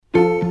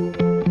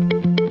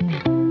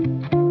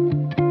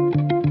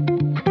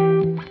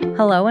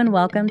Hello and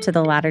welcome to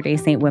the Latter-day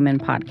Saint Women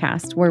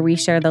podcast, where we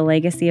share the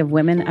legacy of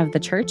women of the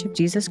Church of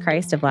Jesus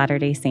Christ of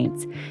Latter-day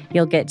Saints.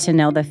 You'll get to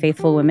know the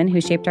faithful women who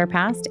shaped our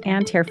past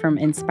and hear from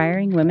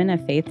inspiring women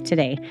of faith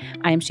today.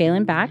 I'm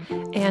Shaylin Back.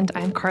 And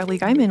I'm Carly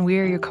Guyman. We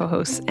are your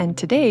co-hosts. And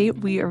today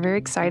we are very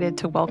excited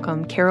to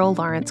welcome Carol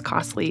Lawrence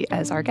Costley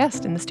as our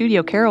guest in the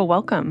studio. Carol,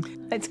 welcome.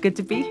 It's good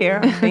to be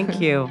here. Thank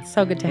you.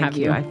 So good to have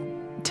you.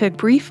 To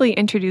briefly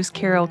introduce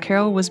Carol,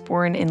 Carol was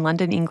born in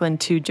London, England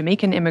to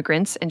Jamaican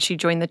immigrants, and she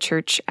joined the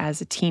church as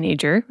a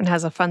teenager and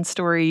has a fun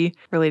story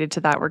related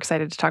to that. We're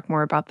excited to talk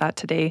more about that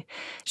today.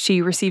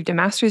 She received a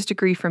master's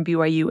degree from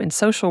BYU in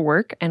social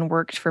work and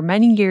worked for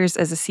many years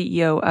as a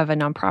CEO of a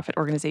nonprofit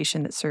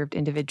organization that served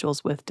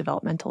individuals with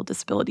developmental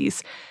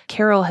disabilities.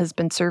 Carol has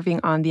been serving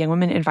on the Young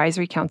Women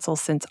Advisory Council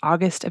since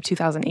August of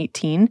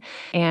 2018,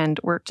 and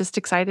we're just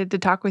excited to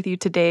talk with you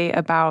today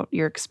about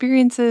your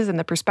experiences and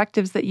the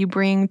perspectives that you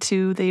bring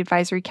to the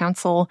Advisory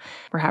Council.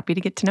 We're happy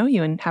to get to know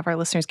you and have our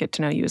listeners get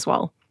to know you as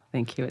well.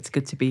 Thank you. It's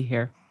good to be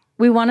here.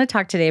 We want to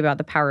talk today about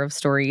the power of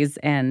stories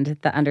and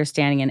the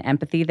understanding and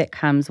empathy that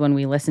comes when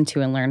we listen to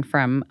and learn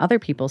from other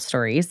people's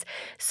stories.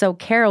 So,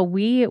 Carol,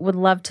 we would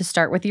love to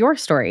start with your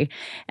story.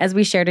 As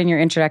we shared in your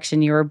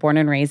introduction, you were born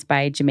and raised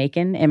by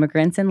Jamaican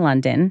immigrants in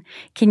London.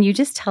 Can you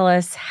just tell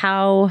us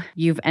how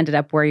you've ended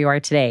up where you are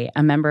today,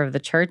 a member of the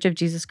Church of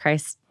Jesus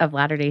Christ of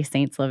Latter-day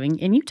Saints living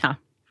in Utah?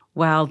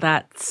 Well,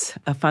 that's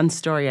a fun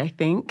story, I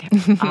think.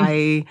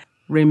 I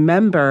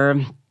remember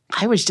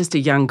I was just a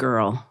young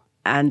girl,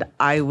 and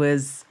I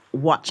was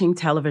watching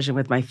television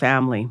with my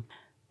family.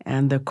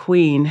 And the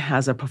Queen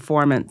has a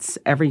performance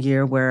every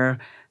year where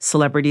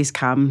celebrities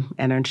come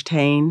and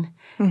entertain.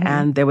 Mm-hmm.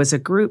 And there was a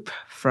group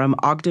from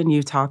Ogden,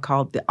 Utah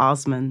called the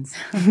Osmonds.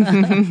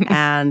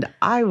 And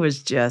I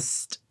was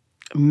just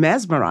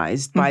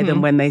mesmerized by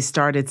them when they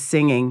started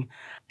singing.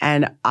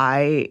 And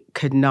I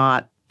could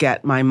not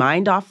get my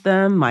mind off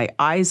them, my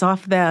eyes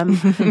off them.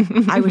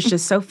 I was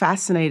just so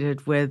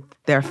fascinated with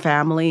their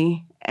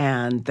family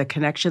and the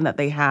connection that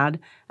they had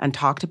and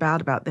talked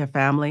about their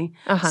family.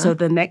 So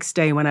the next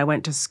day when I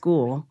went to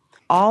school,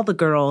 all the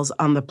girls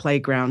on the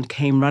playground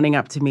came running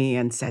up to me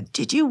and said,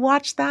 "Did you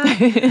watch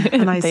that?"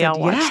 And I said,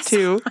 "Yes,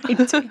 too. I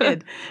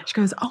did." She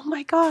goes, "Oh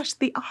my gosh,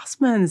 the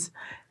Osmonds."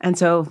 And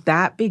so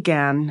that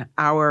began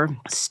our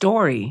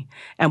story.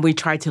 And we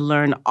tried to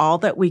learn all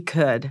that we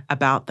could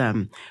about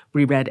them.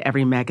 We read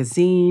every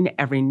magazine,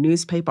 every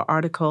newspaper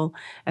article,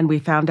 and we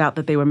found out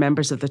that they were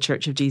members of the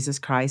Church of Jesus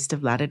Christ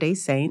of Latter-day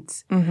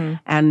Saints.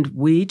 And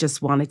we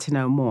just wanted to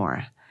know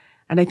more.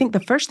 And I think the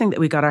first thing that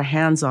we got our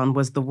hands on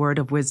was the word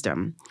of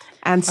wisdom.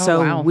 And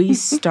so we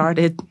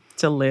started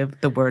to live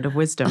the word of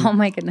wisdom. Oh,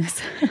 my goodness.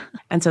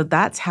 And so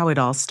that's how it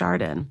all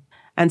started.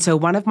 And so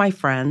one of my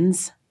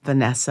friends,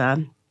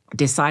 Vanessa,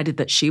 decided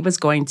that she was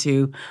going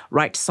to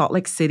write to Salt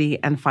Lake City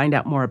and find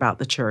out more about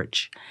the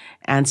church.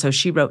 And so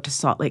she wrote to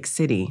Salt Lake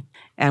City.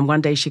 And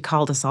one day she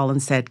called us all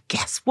and said,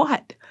 "Guess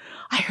what?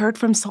 I heard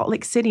from Salt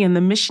Lake City and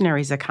the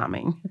missionaries are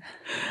coming."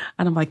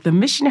 And I'm like, "The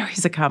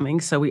missionaries are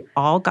coming?" So we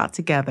all got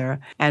together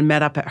and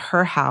met up at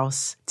her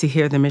house to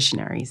hear the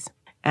missionaries.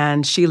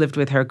 And she lived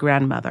with her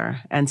grandmother.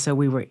 And so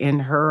we were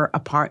in her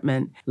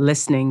apartment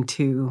listening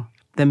to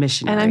the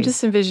missionaries. And I'm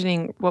just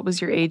envisioning, what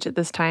was your age at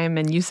this time?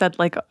 And you said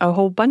like a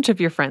whole bunch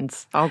of your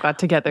friends all got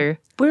together.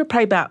 We were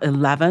probably about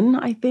 11,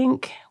 I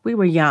think. We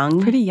were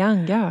young. Pretty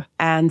young, yeah.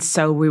 And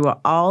so we were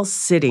all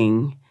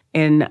sitting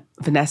in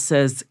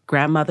Vanessa's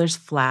grandmother's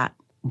flat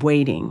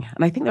waiting.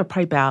 And I think there were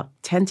probably about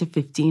 10 to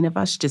 15 of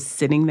us just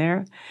sitting there.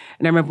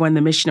 And I remember when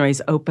the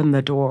missionaries opened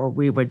the door,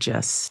 we were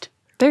just...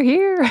 They're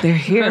here. They're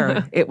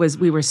here.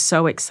 We were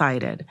so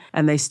excited.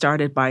 And they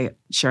started by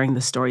sharing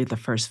the story of the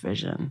first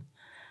vision.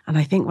 And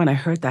I think when I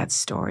heard that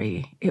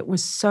story, it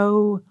was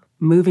so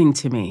moving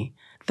to me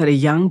that a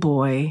young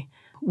boy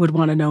would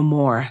want to know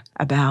more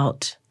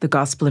about the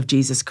gospel of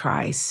Jesus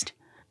Christ.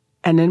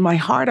 And in my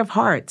heart of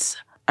hearts,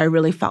 I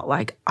really felt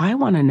like I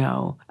want to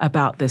know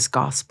about this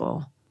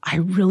gospel. I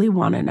really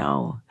want to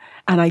know.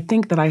 And I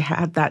think that I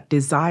had that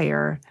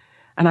desire,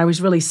 and I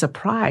was really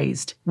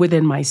surprised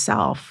within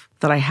myself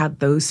that I had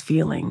those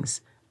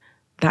feelings.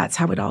 That's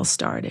how it all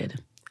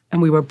started.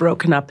 And we were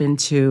broken up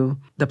into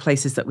the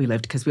places that we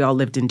lived because we all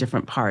lived in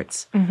different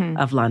parts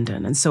of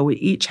London. And so we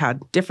each had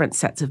different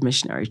sets of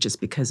missionaries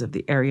just because of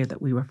the area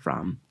that we were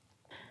from.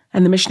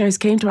 And the missionaries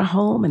came to our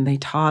home and they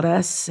taught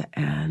us.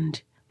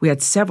 And we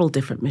had several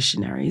different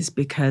missionaries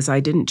because I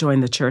didn't join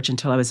the church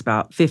until I was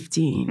about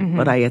 15,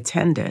 but I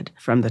attended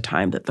from the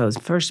time that those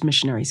first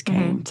missionaries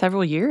came.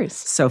 Several years.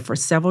 So for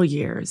several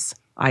years,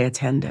 I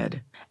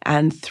attended.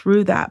 And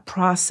through that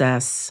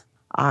process,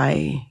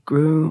 I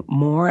grew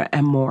more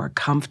and more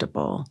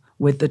comfortable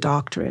with the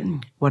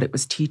doctrine, what it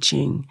was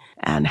teaching,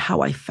 and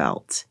how I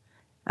felt.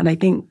 And I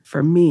think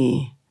for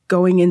me,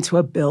 going into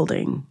a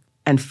building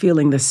and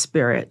feeling the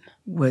Spirit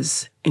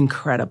was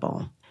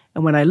incredible.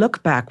 And when I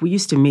look back, we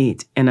used to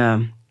meet in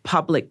a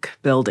public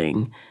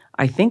building.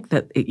 I think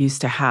that it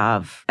used to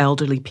have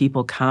elderly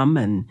people come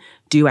and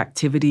do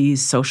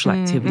activities, social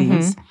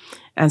activities.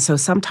 And so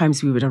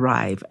sometimes we would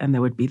arrive and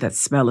there would be that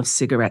smell of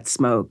cigarette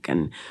smoke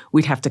and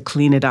we'd have to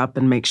clean it up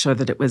and make sure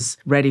that it was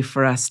ready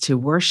for us to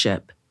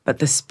worship. But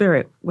the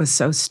Spirit was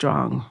so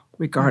strong,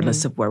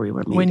 regardless of where we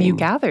were meeting. When you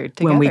gathered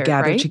together, When we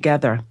gathered right?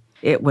 together,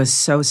 it was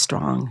so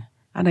strong.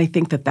 And I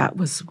think that that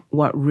was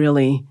what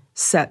really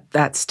set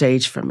that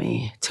stage for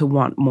me to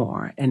want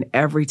more. And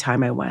every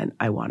time I went,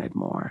 I wanted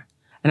more.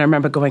 And I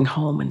remember going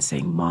home and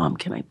saying, Mom,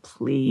 can I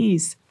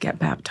please get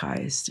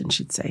baptized? And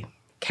she'd say,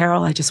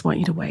 Carol, I just want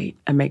you to wait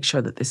and make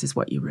sure that this is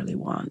what you really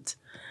want.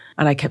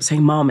 And I kept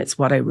saying, Mom, it's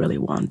what I really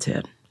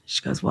wanted.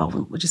 She goes,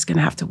 well, we're just going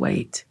to have to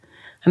wait.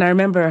 And I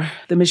remember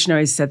the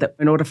missionaries said that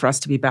in order for us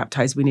to be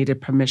baptized, we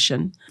needed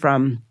permission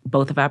from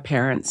both of our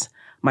parents.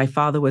 My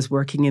father was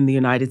working in the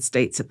United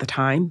States at the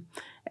time,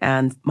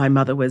 and my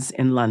mother was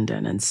in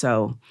London. And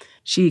so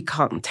she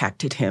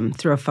contacted him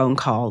through a phone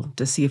call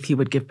to see if he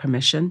would give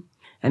permission.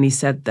 And he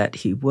said that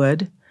he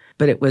would,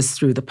 but it was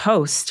through the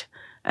post.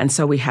 And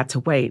so we had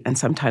to wait. And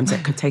sometimes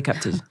it could take up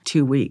to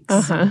 2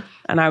 weeks.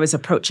 And I was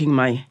approaching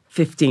my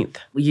 15th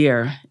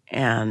year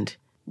and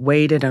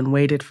waited and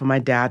waited for my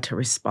dad to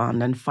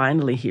respond. And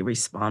finally he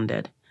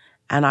responded.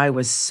 And I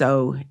was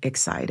so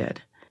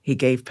excited. He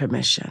gave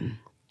permission.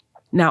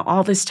 Now,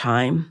 all this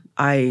time,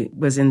 I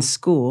was in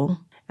school,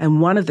 and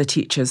one of the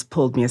teachers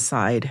pulled me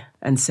aside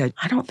and said,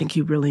 I don't think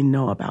you really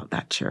know about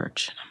that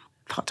church. And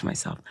I thought to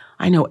myself,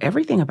 I know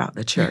everything about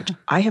the church.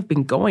 I have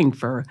been going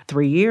for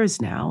 3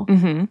 years now,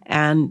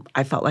 and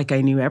I felt like I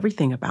knew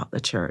everything about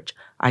the church.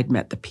 I'd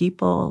met the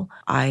people.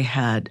 I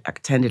had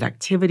attended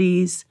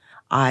activities.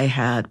 I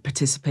had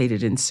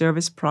participated in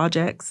service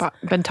projects.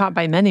 Been taught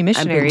by many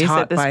missionaries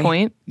at this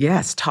point.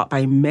 Yes, taught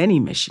by many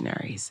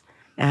missionaries.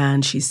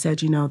 And she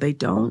said, you know, they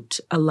don't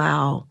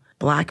allow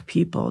Black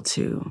people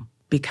to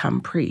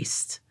become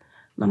priests.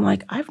 And I'm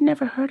like, I've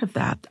never heard of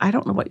that. I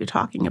don't know what you're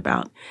talking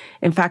about.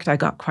 In fact, I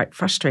got quite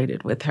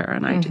frustrated with her.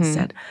 And I just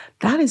said,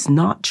 that is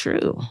not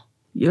true.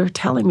 You're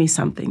telling me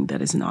something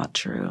that is not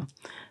true. And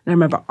I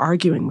remember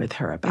arguing with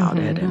her about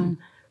it and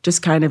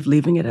just kind of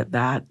leaving it at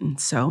that. And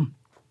so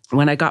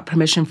when I got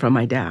permission from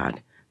my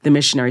dad, the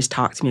missionaries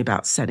talked to me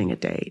about setting a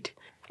date.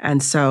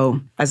 And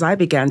so as I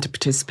began to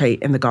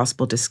participate in the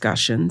gospel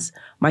discussions,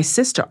 my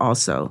sister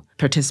also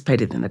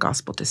participated in the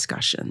gospel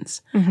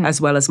discussions, as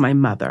well as my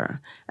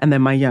mother. And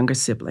then my younger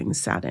siblings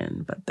sat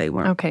in, but they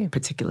weren't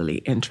particularly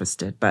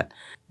interested. But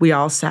we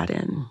all sat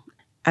in.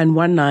 And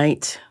one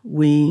night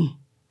we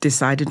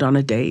decided on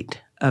a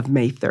date of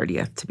May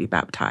 30th to be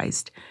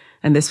baptized.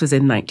 And this was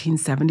in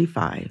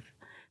 1975.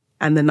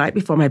 And the night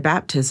before my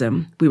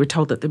baptism, we were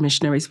told that the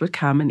missionaries would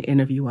come and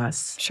interview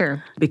us.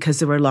 Sure. Because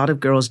there were a lot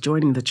of girls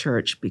joining the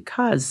church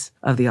because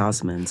of the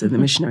Osmonds and the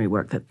missionary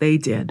work that they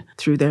did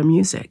through their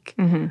music.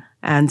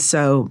 And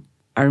so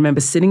I remember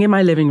sitting in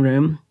my living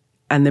room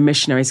and the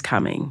missionaries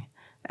coming.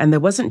 And there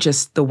wasn't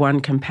just the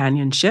one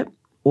companionship,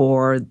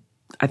 or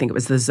I think it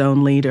was the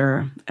zone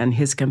leader and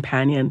his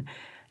companion.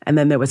 And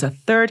then there was a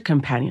third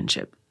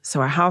companionship. So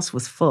our house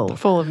was full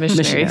of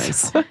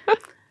missionaries.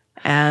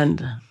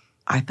 And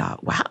I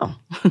thought, wow,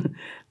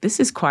 this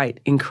is quite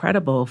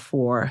incredible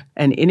for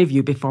an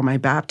interview before my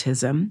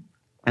baptism.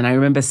 And I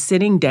remember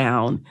sitting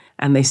down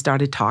and they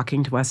started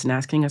talking to us and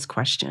asking us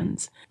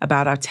questions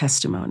about our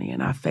testimony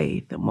and our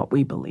faith and what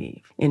we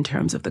believe in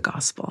terms of the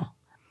gospel.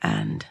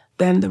 And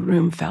then the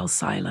room fell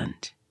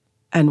silent.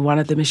 And one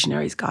of the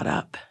missionaries got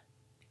up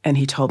and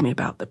he told me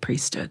about the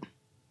priesthood.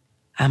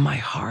 And my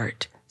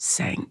heart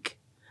sank.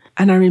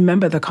 And I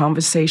remember the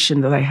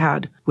conversation that I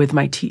had with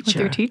my teacher. With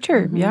your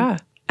teacher, yeah.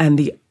 And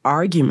the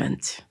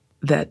argument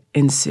that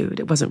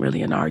ensued, it wasn't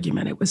really an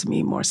argument. It was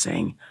me more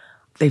saying,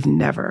 they've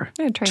never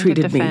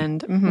treated me.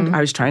 I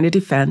was trying to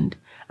defend.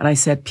 And I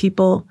said,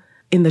 people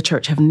in the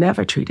church have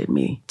never treated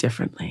me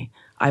differently.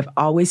 I've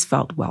always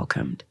felt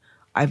welcomed.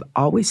 I've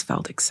always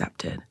felt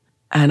accepted.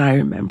 And I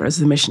remember as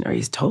the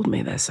missionaries told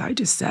me this, I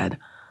just said,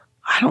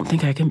 I don't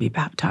think I can be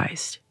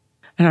baptized.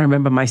 And I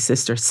remember my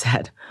sister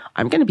said,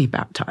 I'm going to be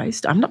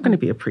baptized. I'm not going to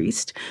be a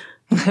priest.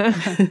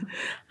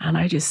 And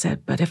I just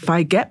said, but if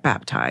I get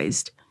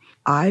baptized,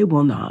 I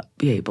will not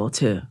be able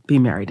to be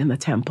married in the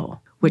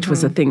temple, which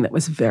was a thing that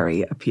was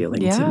very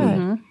appealing to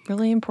me.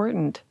 Really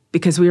important.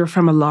 Because we were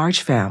from a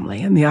large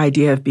family and the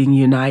idea of being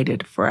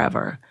united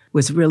forever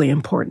was really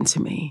important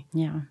to me.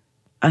 Yeah.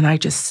 And I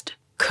just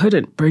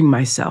couldn't bring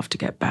myself to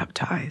get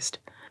baptized.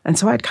 And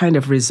so I'd kind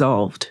of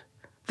resolved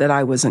that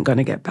I wasn't going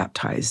to get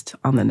baptized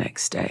on the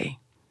next day.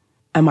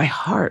 And my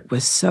heart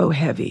was so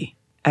heavy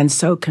and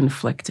so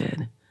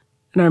conflicted.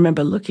 And I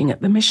remember looking at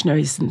the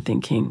missionaries and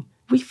thinking,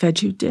 we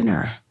fed you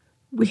dinner.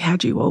 We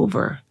had you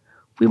over.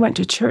 We went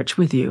to church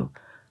with you.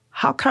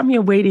 How come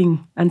you're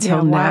waiting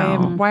until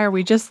now? Why are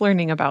we just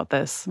learning about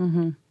this?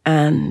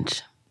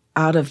 And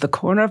out of the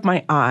corner of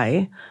my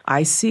eye,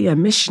 I see a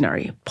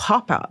missionary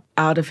pop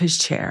out of his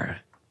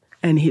chair.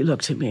 And he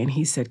looked at me and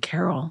he said,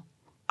 Carol,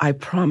 I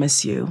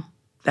promise you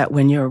that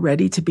when you're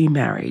ready to be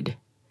married,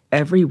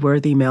 every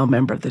worthy male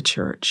member of the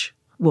church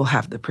will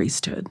have the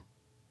priesthood.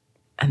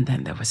 And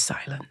then there was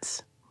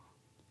silence.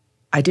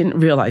 I didn't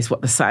realize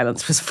what the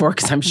silence was for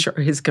because I'm sure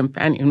his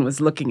companion was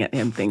looking at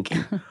him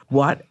thinking,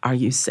 what are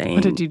you saying?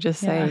 What did you just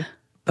say?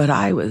 But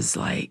I was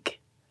like,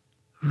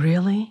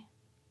 really?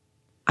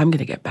 I'm going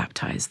to get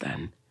baptized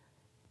then.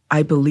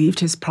 I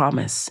believed his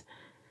promise.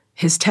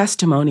 His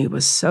testimony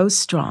was so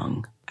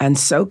strong and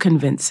so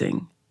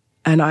convincing.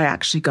 And I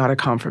actually got a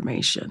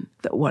confirmation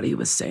that what he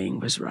was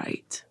saying was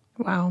right.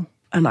 Wow.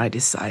 And I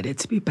decided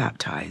to be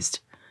baptized.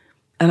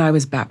 And I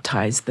was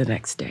baptized the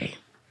next day.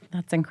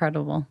 That's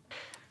incredible.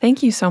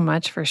 Thank you so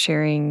much for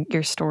sharing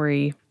your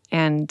story.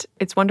 And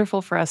it's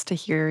wonderful for us to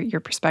hear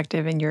your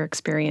perspective and your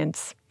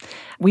experience.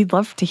 We'd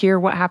love to hear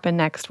what happened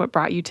next, what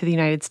brought you to the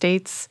United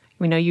States.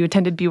 We know you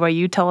attended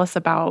BYU. Tell us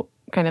about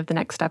kind of the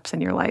next steps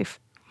in your life.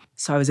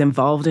 So I was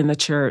involved in the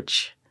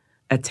church,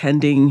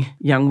 attending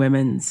Young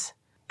Women's,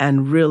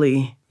 and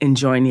really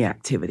enjoying the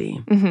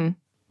activity. Mm-hmm.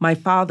 My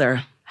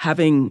father,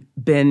 having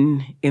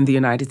been in the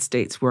United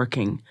States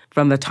working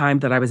from the time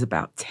that I was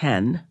about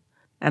 10,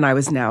 and I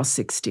was now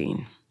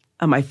 16,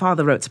 and my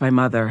father wrote to my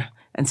mother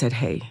and said,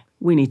 hey,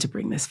 we need to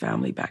bring this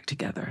family back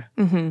together.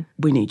 Mm-hmm.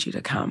 We need you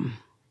to come.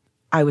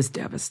 I was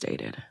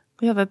devastated.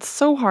 Yeah, that's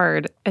so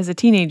hard as a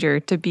teenager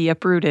to be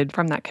uprooted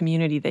from that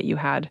community that you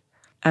had.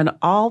 And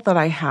all that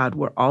I had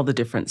were all the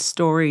different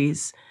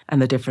stories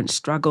and the different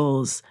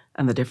struggles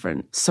and the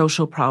different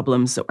social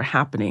problems that were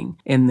happening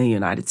in the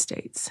United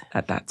States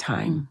at that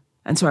time.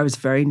 And so I was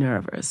very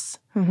nervous.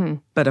 Mm-hmm.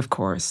 But of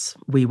course,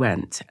 we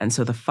went. And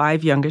so the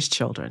 5 youngest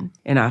children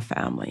in our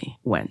family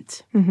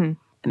went. Mm-hmm.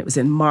 And it was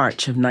in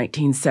March of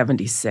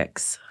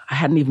 1976. I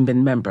hadn't even been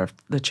a member of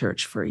the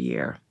church for a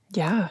year.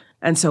 Yeah.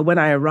 And so when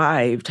I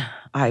arrived,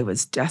 I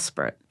was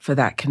desperate for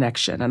that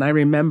connection. And I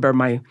remember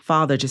my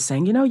father just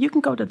saying, you know, you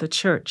can go to the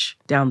church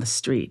down the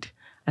street.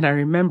 And I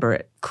remember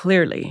it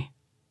clearly.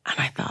 And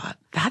I thought,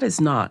 that is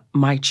not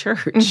my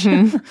church.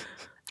 Mm-hmm.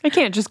 I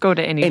can't just go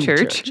to any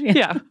church.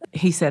 Yeah.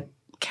 He said,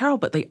 Carol,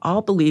 but they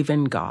all believe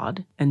in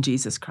God and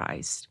Jesus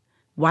Christ.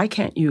 Why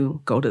can't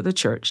you go to the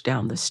church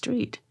down the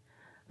street?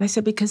 And I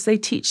said, because they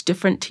teach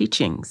different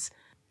teachings.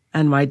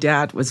 And my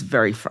dad was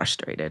very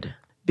frustrated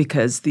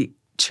because the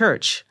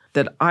church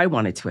that I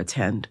wanted to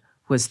attend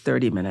was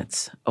 30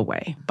 minutes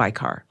away by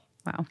car.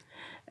 Wow.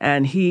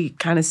 And he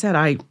kind of said,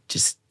 I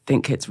just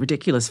think it's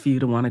ridiculous for you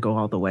to want to go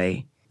all the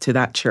way to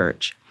that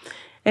church.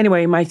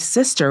 Anyway, my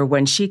sister,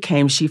 when she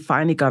came, she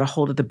finally got a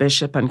hold of the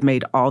bishop and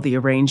made all the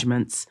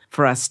arrangements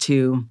for us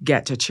to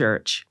get to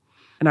church.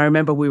 And I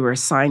remember we were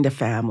assigned a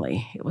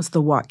family. It was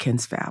the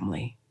Watkins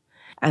family.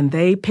 And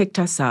they picked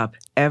us up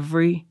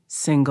every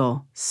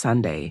single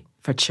Sunday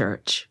for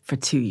church for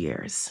 2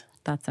 years.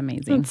 That's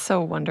amazing. That's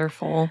so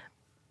wonderful.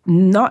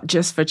 Not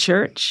just for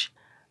church,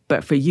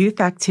 but for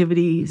youth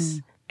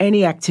activities,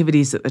 any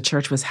activities that the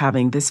church was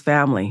having. This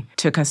family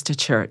took us to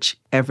church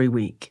every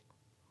week.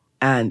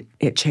 And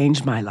it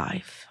changed my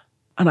life.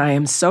 And I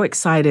am so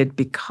excited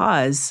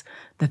because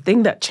the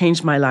thing that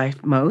changed my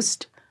life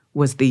most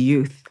was the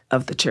youth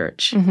of the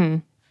church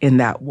in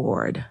that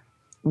ward.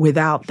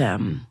 Without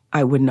them,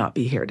 I would not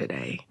be here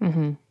today.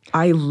 Mm-hmm.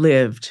 I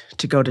lived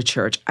to go to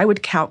church. I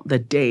would count the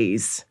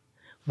days.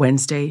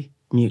 Wednesday,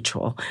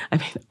 Mutual. I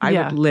mean, I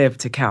would live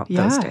to count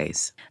those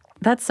days.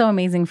 That's so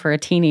amazing for a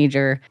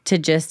teenager to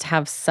just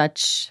have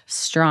such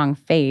strong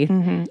faith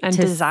and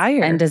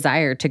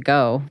desire to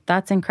go.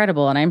 That's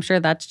incredible. And I'm sure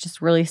that's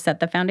just really set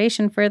the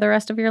foundation for the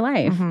rest of your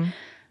life. Mm-hmm.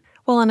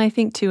 Well, and I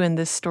think too in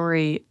this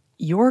story,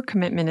 your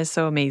commitment is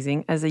so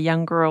amazing as a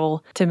young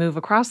girl to move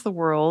across the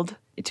world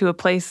to a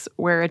place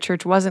where a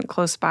church wasn't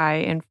close by,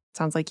 and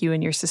sounds like you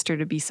and your sister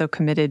to be so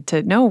committed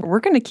to, no, we're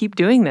going to keep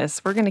doing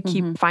this. We're going to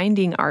keep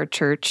finding our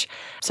church.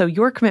 So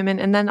your commitment,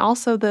 and then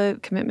also the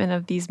commitment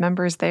of these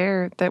members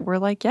there that were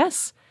like,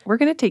 yes, we're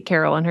going to take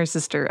Carol and her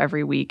sister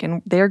every week,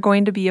 and they're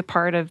going to be a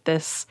part of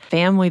this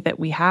family that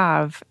we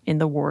have in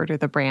the ward or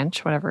the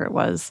branch, whatever it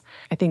was.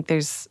 I think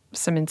there's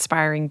some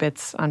inspiring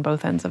bits on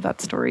both ends of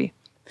that story.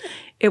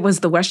 It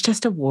was the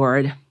Westchester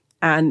ward.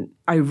 And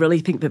I really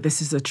think that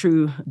this is a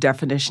true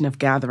definition of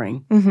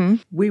gathering. Mm-hmm.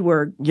 We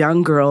were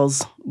young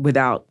girls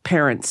without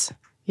parents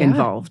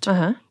involved.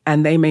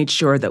 And they made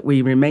sure that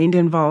we remained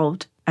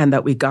involved and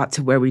that we got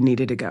to where we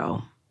needed to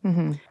go.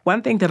 Mm-hmm.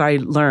 One thing that I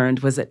learned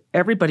was that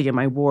everybody in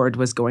my ward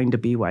was going to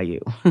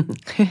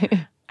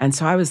BYU. And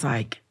so I was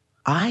like,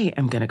 I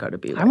am going to go to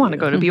BYU. I want to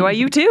go to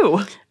BYU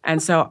too.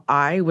 And so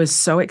I was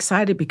so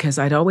excited because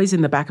I'd always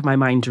in the back of my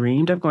mind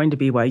dreamed of going to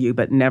BYU,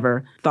 but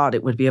never thought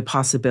it would be a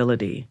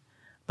possibility.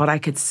 But I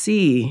could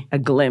see a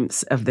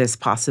glimpse of this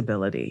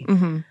possibility.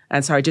 Mm-hmm.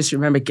 And so I just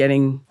remember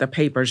getting the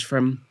papers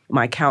from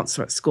my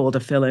counselor at school to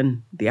fill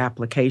in the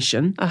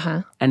application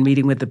and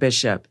meeting with the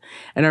bishop.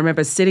 And I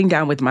remember sitting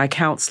down with my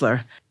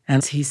counselor,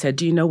 and he said,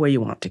 do you know where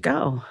you want to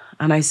go?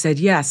 And I said,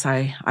 yes,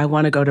 I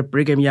want to go to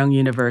Brigham Young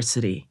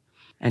University.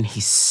 And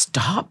he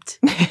stopped,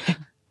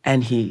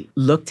 and he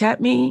looked at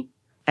me,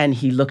 and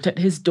he looked at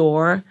his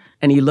door,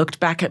 and he looked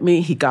back at me.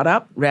 He got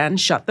up, ran,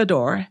 shut the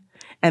door,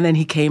 and then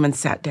he came and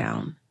sat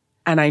down.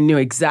 And I knew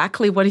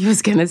exactly what he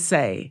was going to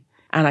say.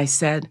 And I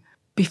said,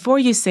 before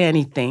you say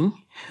anything,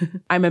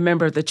 I'm a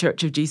member of the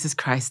Church of Jesus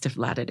Christ of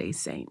Latter-day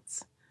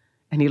Saints.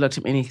 And he looked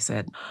at me and he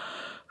said,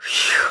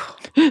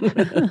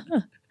 phew.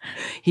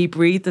 He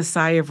breathed a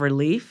sigh of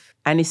relief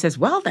and he says,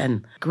 well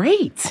then,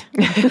 great.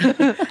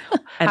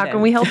 How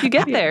can we help you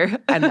get there?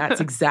 And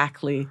that's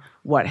exactly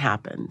what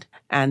happened.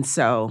 And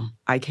so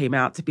I came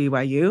out to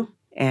BYU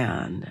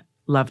and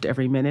loved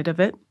every minute of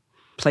it.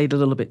 Played a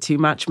little bit too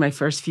much my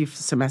first few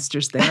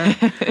semesters there,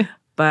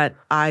 but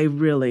I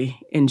really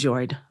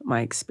enjoyed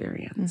my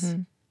experience.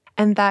 Mm-hmm.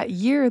 And that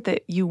year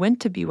that you went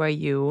to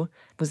BYU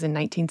was in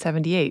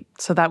 1978.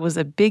 So that was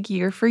a big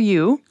year for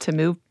you to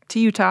move to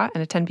Utah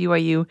and attend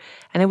BYU.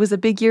 And it was a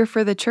big year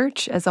for the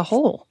church as a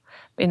whole.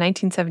 In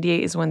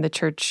 1978 is when the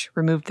church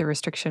removed the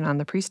restriction on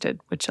the priesthood,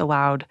 which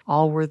allowed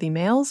all worthy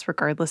males,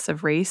 regardless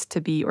of race,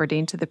 to be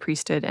ordained to the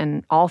priesthood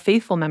and all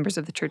faithful members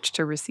of the church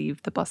to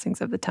receive the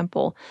blessings of the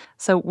temple.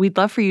 So we'd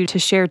love for you to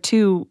share,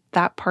 too,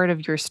 that part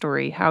of your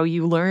story, how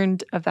you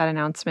learned of that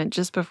announcement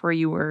just before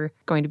you were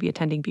going to be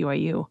attending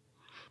BYU.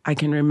 I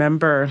can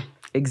remember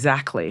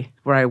exactly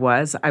where I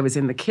was. I was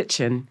in the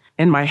kitchen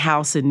in my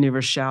house in New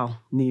Rochelle,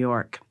 New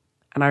York.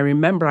 And I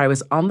remember I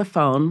was on the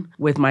phone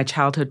with my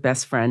childhood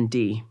best friend,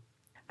 Dee.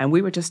 And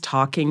we were just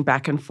talking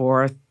back and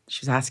forth.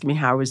 She was asking me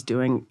how I was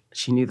doing.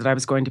 She knew that I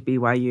was going to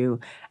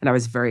BYU, and I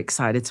was very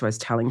excited. So I was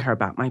telling her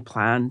about my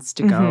plans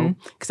to go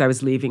because I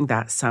was leaving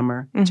that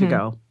summer to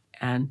go.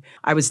 And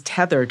I was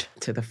tethered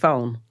to the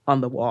phone on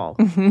the wall.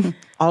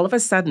 All of a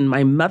sudden,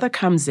 my mother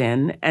comes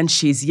in, and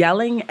she's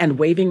yelling and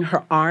waving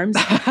her arms,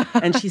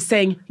 and she's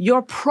saying,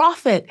 your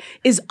prophet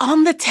is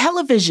on the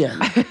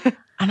television.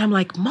 And I'm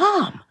like,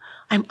 Mom,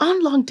 I'm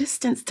on long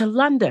distance to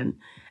London.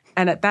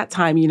 And at that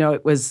time,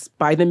 it was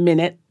by the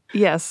minute.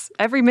 Yes,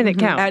 every minute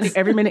counts. And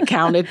every minute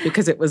counted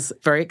because it was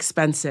very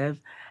expensive.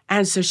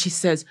 And so she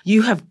says,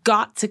 you have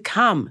got to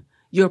come.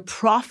 Your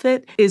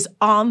prophet is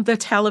on the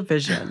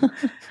television.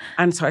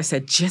 And so I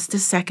said, just a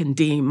second,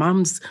 Dee.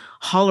 Mom's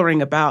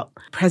hollering about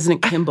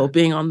President Kimball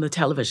being on the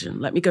television.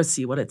 Let me go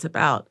see what it's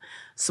about.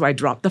 So I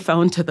dropped the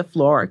phone to the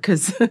floor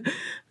because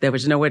there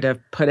was nowhere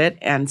to put it.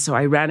 And so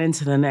I ran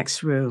into the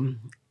next room.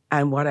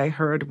 And what I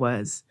heard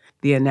was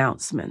the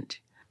announcement.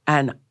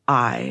 And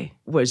I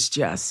was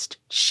just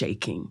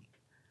shaking.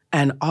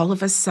 And all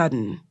of a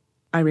sudden,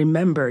 I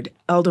remembered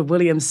Elder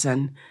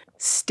Williamson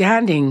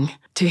standing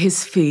to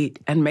his feet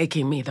and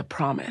making me the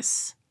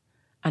promise.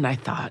 And I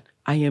thought,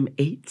 I am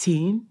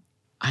 18.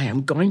 I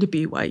am going to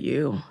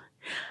BYU.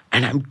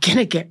 And I'm going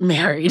to get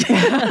married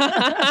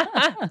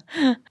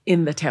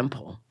in the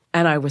temple.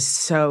 And I was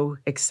so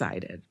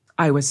excited.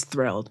 I was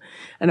thrilled.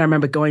 And I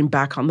remember going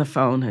back on the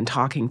phone and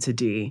talking to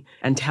Dee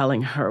and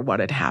telling her what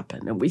had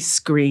happened. And we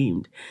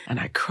screamed and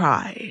I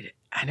cried.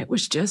 And it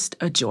was just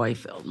a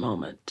joy-filled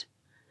moment.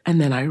 And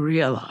then I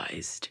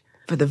realized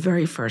for the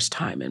very first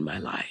time in my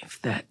life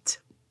that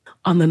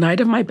on the night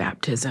of my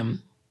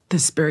baptism, the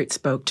Spirit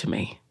spoke to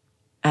me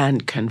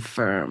and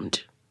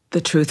confirmed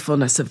the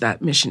truthfulness of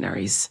that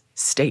missionary's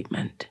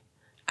statement.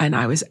 And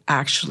I was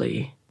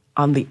actually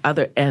on the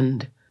other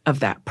end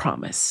of that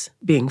promise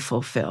being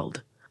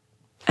fulfilled.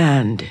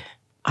 And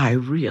I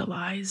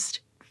realized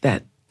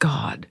that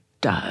God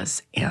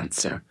does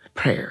answer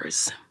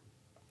prayers.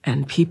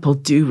 And people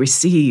do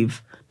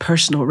receive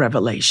personal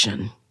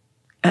revelation.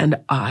 And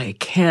I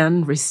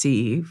can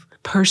receive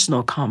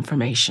personal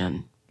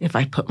confirmation if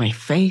I put my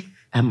faith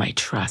and my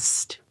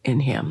trust in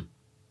Him.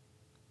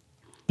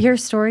 Your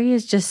story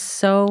is just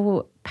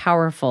so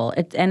powerful.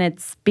 And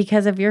it's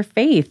because of your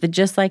faith.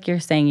 Just like you're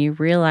saying, you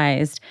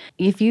realized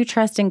if you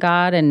trust in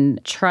God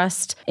and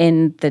trust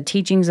in the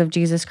teachings of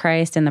Jesus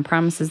Christ and the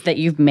promises that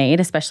you've made,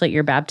 especially at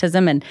your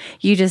baptism, and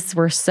you just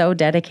were so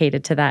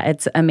dedicated to that.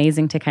 It's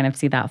amazing to kind of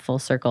see that full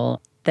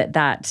circle,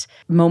 that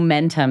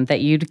momentum that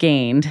you'd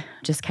gained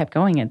just kept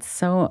going. It's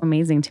so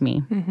amazing to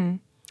me. Mm-hmm.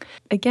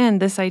 Again,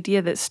 this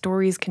idea that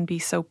stories can be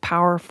so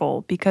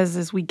powerful because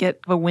as we get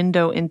a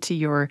window into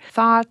your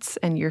thoughts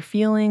and your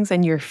feelings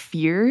and your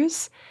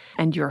fears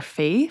and your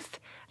faith,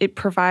 it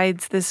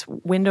provides this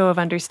window of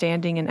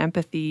understanding and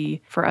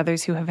empathy for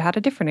others who have had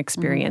a different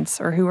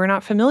experience or who are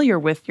not familiar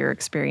with your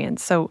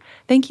experience. So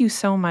thank you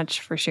so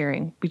much for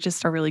sharing. We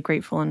just are really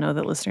grateful and know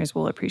that listeners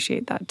will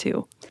appreciate that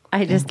too.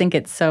 I just think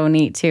it's so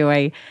neat too.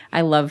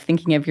 I love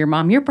thinking of your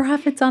mom. Your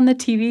prophet's on the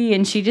TV,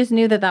 and she just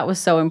knew that that was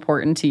so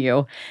important to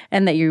you,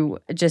 and that you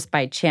just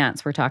by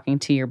chance were talking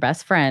to your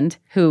best friend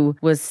who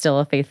was still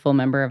a faithful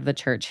member of the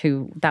church,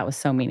 who that was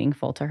so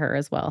meaningful to her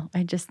as well.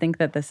 I just think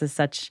that this is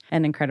such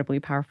an incredibly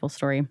powerful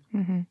story.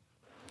 Mm-hmm.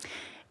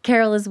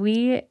 Carol, as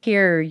we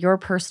hear your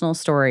personal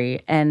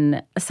story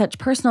and such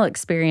personal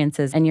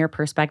experiences and your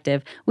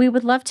perspective, we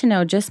would love to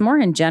know just more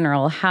in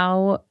general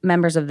how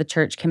members of the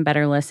church can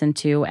better listen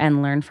to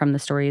and learn from the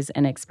stories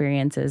and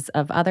experiences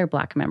of other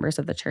Black members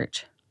of the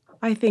church.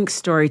 I think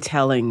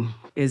storytelling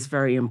is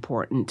very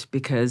important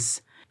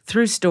because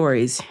through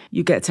stories,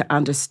 you get to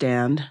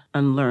understand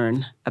and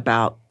learn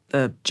about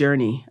the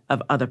journey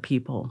of other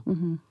people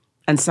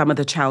and some of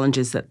the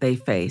challenges that they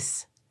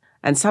face.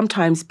 And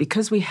sometimes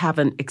because we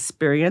haven't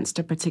experienced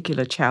a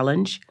particular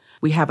challenge,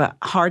 we have a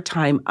hard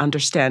time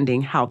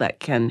understanding how that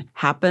can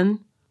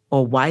happen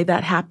or why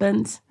that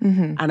happens.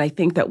 And I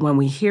think that when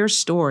we hear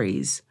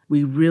stories,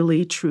 we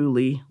really,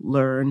 truly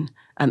learn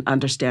and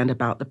understand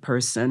about the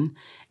person,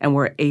 and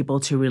we're able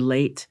to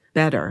relate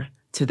better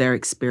to their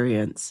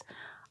experience.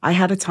 I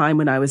had a time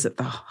when I was at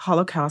the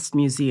Holocaust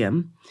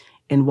Museum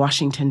in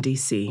Washington,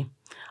 D.C.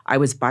 I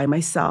was by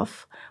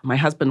myself. My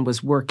husband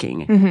was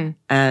working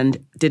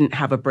and didn't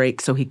have a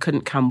break, so he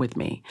couldn't come with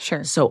me.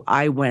 Sure. So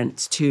I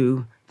went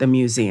to the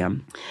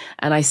museum,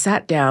 and I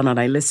sat down and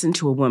I listened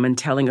to a woman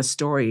telling a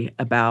story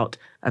about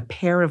a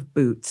pair of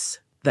boots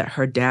that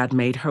her dad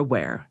made her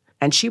wear.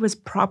 And she was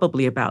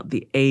probably about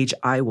the age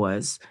I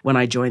was when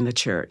I joined the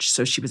church.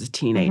 So she was a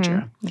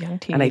teenager. Young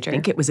teenager. And I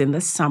think it was in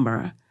the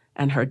summer,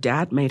 and her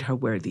dad made her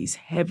wear these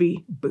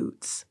heavy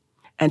boots.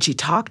 And she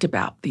talked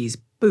about these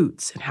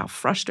boots and how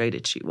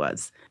frustrated she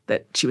was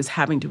that she was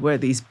having to wear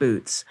these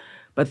boots,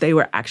 but they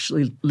were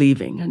actually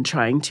leaving and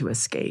trying to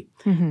escape.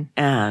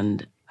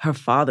 And her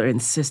father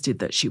insisted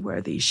that she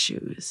wear these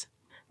shoes.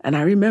 And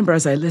I remember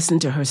as I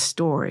listened to her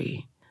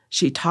story,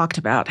 she talked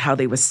about how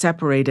they were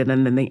separated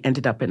and then they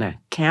ended up in a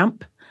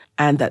camp,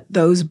 and that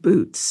those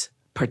boots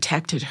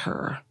protected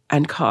her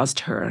and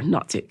caused her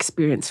not to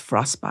experience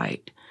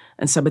frostbite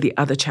and some of the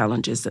other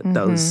challenges that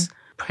those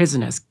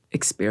prisoners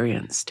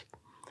experienced.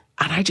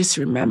 And I just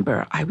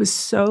remember I was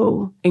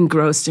so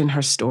engrossed in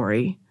her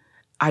story.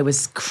 I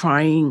was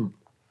crying.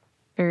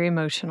 Very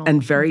emotional.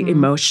 And very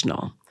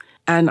emotional.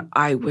 And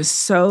I was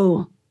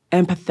so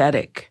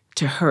empathetic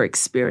to her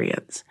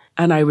experience.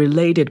 And I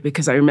related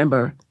because I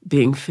remember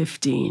being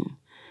 15.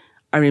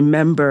 I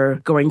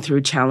remember going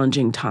through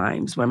challenging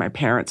times when my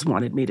parents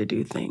wanted me to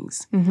do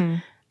things.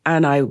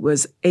 And I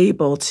was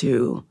able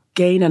to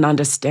gain an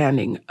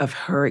understanding of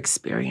her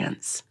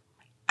experience.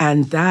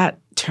 And that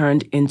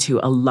turned into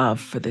a love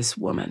for this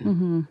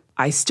woman.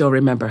 I still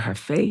remember her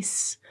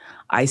face.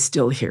 I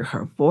still hear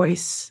her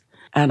voice.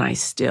 And I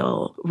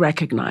still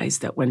recognize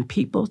that when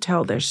people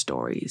tell their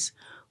stories,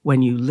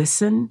 when you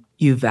listen,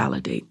 you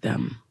validate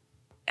them.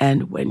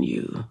 And when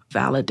you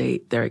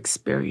validate their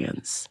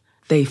experience,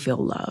 they feel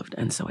loved.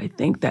 And so I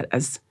think that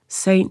as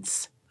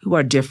saints who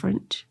are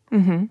different,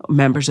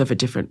 members of a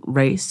different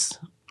race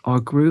or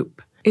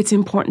group, it's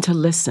important to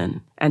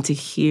listen and to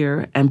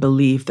hear and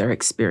believe their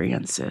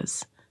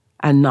experiences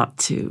and not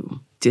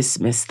to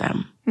dismiss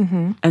them.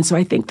 And so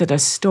I think that a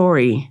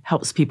story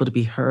helps people to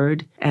be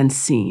heard and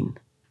seen.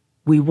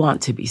 We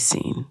want to be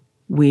seen.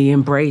 We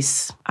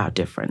embrace our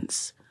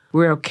difference.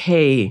 We're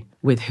okay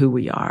with who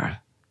we are.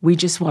 We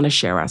just want to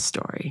share our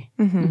story.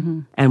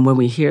 And when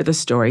we hear the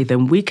story,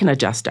 then we can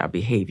adjust our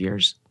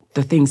behaviors,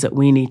 the things that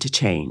we need to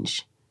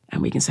change.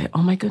 And we can say,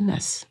 oh my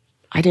goodness,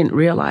 I didn't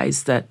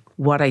realize that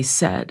what I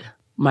said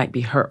might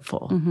be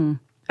hurtful.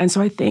 And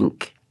so I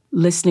think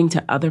listening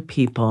to other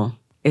people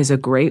is a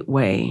great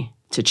way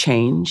to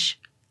change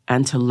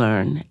and to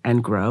learn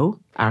and grow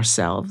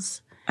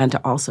ourselves, and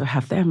to also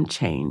have them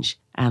change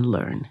and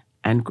learn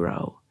and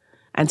grow,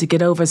 and to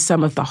get over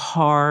some of the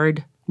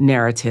hard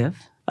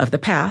narrative of the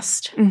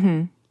past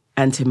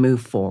and to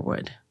move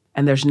forward.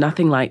 And there's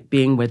nothing like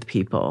being with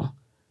people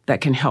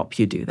that can help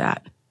you do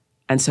that.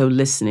 And so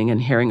listening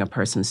and hearing a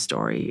person's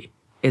story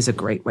is a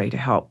great way to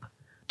help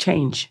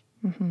change.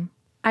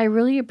 I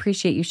really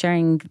appreciate you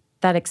sharing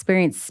that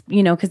experience,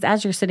 because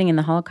as you're sitting in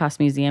the Holocaust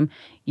Museum,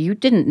 you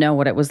didn't know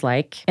what it was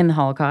like in the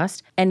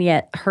Holocaust. And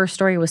yet her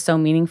story was so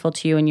meaningful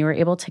to you, and you were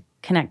able to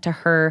connect to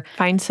her.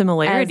 Find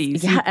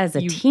similarities. As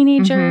a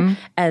teenager,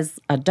 as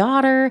a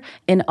daughter,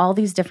 in all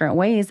these different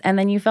ways. And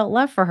then you felt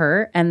love for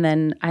her. And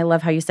then I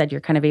love how you said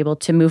you're kind of able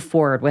to move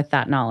forward with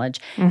that knowledge.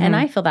 And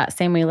I feel that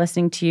same way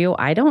listening to you.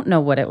 I don't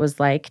know what it was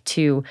like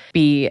to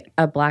be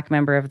a Black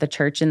member of the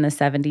church in the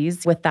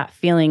 70s with that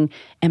feeling,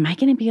 am I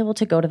going to be able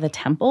to go to the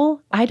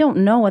temple? I don't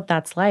know what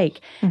that's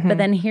like. But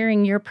then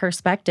hearing your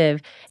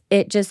perspective,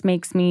 it just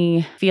makes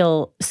me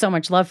feel so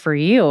much love for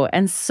you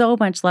and so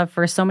much love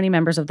for so many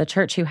members of the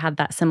church who had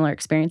that similar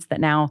experience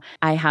that now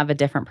I have a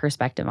different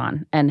perspective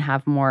on and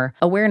have more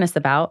awareness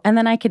about. And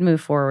then I could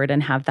move forward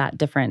and have that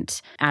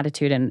different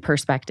attitude and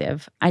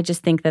perspective. I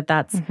just think that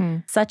that's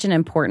such an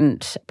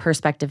important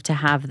perspective to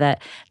have,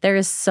 that there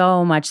is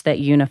so much that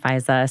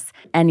unifies us.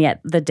 And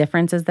yet the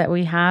differences that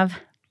we have,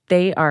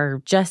 they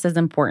are just as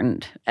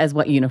important as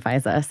what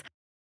unifies us.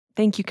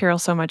 Thank you, Carol,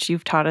 so much.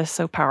 You've taught us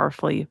so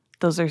powerfully.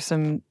 Those are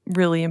some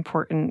really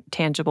important,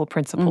 tangible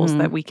principles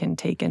that we can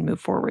take and move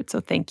forward. So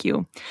thank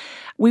you.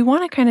 We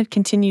want to kind of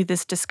continue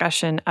this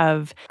discussion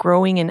of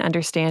growing in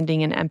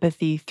understanding and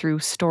empathy through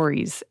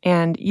stories.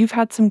 And you've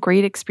had some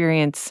great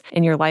experience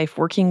in your life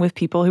working with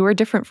people who are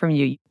different from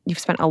you. You've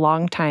spent a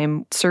long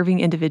time serving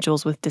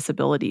individuals with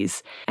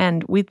disabilities.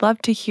 And we'd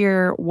love to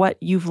hear what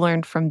you've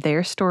learned from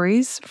their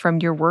stories, from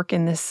your work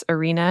in this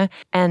arena,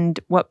 and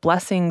what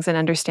blessings and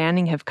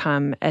understanding have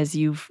come as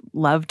you've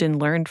loved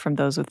and learned from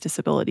those with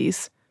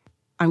disabilities.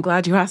 I'm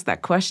glad you asked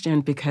that question,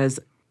 because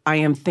I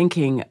am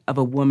thinking of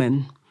a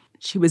woman.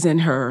 She was in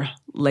her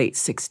late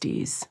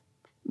 60s,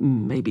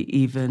 maybe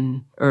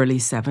even early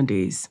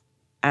 70s.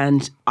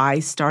 And I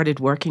started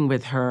working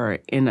with her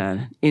in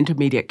an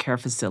intermediate care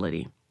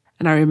facility.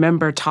 And I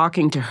remember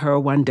talking to her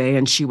one day,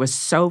 and she was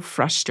so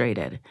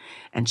frustrated.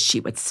 And she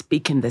would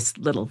speak in this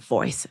little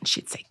voice, and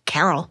she'd say,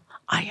 "Carol,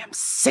 I am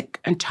sick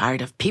and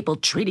tired of people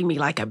treating me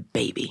like a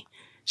baby."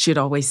 She'd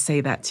always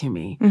say that to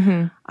me.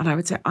 And I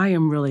would say, "I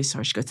am really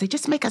sorry." She goes, "They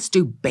just make us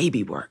do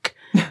baby work.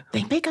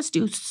 They make us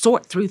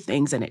sort through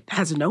things, and it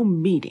has no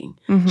meaning."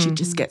 She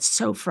just gets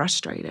so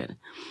frustrated.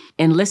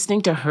 In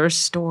listening to her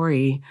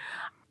story,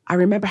 I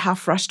remember how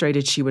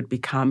frustrated she would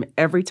become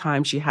every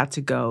time she had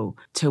to go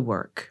to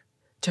work.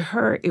 To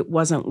her, it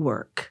wasn't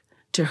work.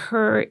 To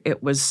her,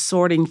 it was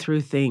sorting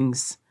through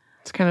things.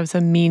 It's kind of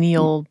some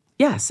menial.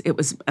 Yes, it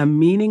was a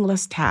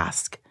meaningless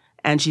task.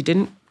 And she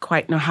didn't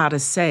quite know how to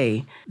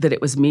say that it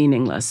was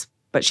meaningless,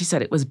 but she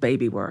said it was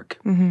baby work.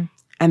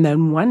 And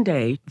then one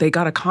day, they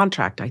got a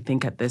contract, I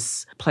think, at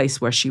this place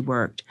where she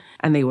worked,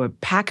 and they were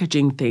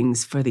packaging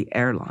things for the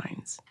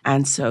airlines.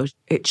 And so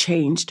it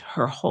changed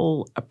her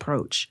whole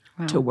approach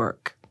to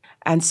work.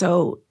 And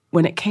so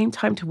when it came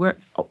time to work,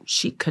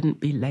 she couldn't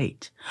be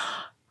late.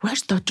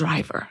 "Where's the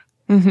driver?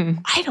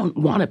 I don't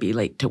want to be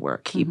late to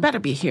work. He better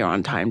be here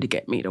on time to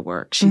get me to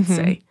work," she'd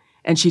say.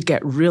 And she'd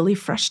get really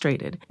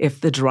frustrated if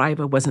the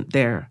driver wasn't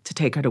there to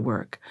take her to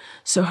work.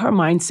 So her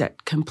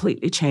mindset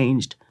completely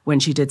changed when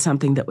she did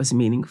something that was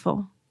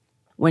meaningful,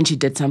 when she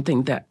did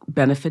something that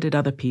benefited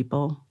other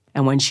people,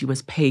 and when she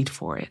was paid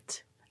for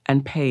it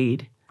and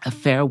paid a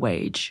fair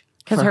wage.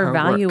 Because her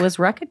value work. was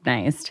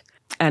recognized.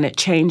 And it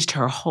changed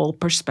her whole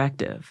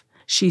perspective.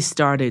 She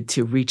started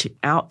to reach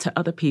out to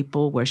other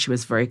people where she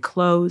was very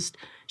closed.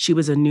 She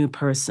was a new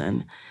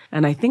person.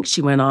 And I think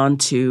she went on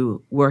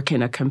to work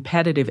in a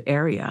competitive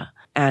area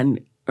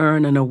and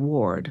earn an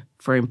award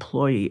for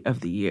Employee of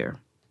the Year.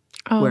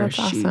 Oh, where that's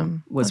she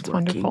awesome. was That's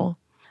working. wonderful.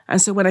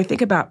 And so when I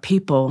think about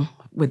people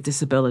with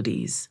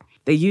disabilities,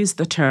 they use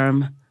the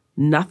term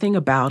 "nothing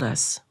about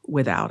us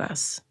without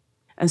us."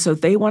 And so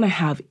they want to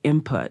have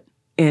input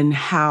in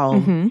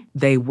how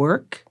they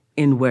work,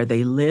 in where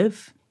they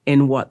live,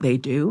 in what they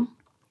do.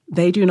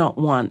 They do not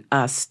want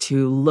us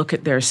to look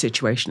at their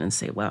situation and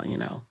say, "Well,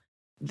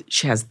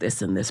 she has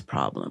this and this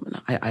problem,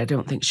 and I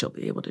don't think she'll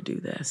be able to do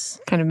this."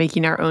 Kind of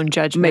making our own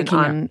judgment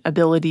on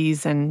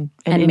abilities and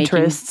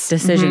interests. Making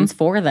decisions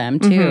for them,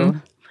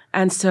 too.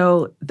 And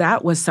so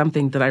that was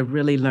something that I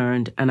really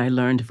learned, and I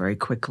learned very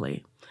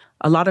quickly.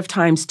 A lot of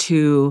times,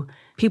 too,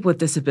 people with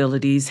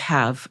disabilities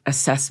have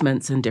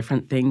assessments and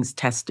different things,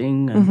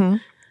 testing,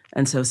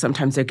 and so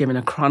sometimes they're given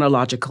a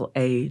chronological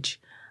age.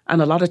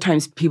 And a lot of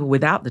times people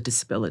without the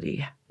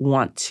disability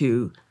want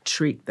to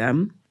treat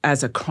them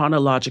as a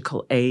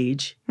chronological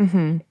age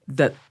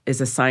that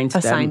is assigned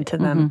to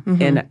them,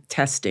 in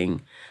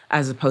testing,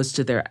 as opposed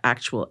to their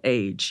actual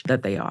age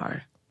that they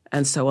are.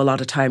 And so a lot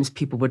of times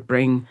people would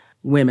bring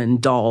women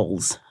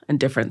dolls and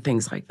different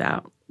things like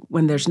that,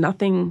 when there's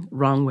nothing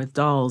wrong with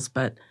dolls,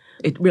 but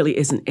it really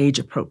isn't age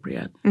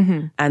appropriate.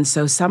 And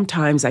so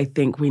sometimes I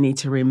think we need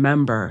to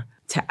remember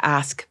to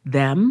ask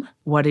them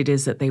what it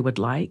is that they would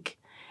like.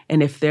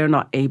 And if they're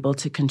not able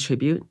to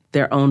contribute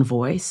their own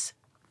voice,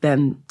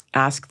 then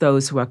ask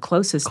those who are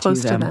closest to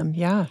them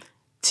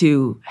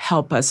to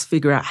help us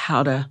figure out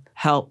how to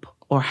help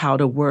or how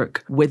to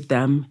work with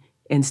them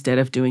instead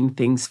of doing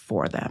things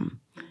for them.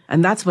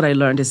 And that's what I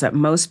learned, is that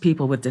most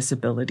people with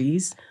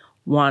disabilities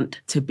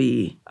want to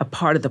be a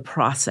part of the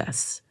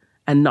process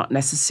and not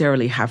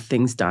necessarily have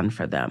things done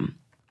for them.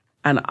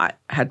 And I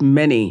had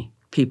many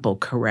people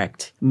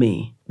correct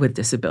me with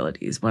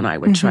disabilities when I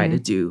would try to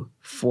do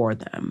for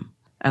them.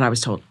 And I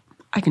was told,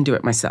 "I can do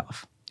it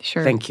myself.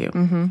 Sure. Thank you.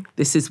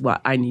 This is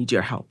what I need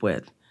your help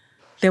with."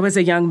 There was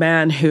a young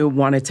man who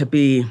wanted to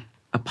be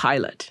a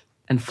pilot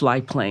and fly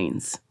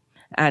planes.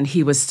 And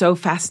he was so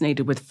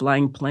fascinated with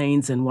flying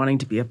planes and wanting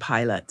to be a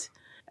pilot.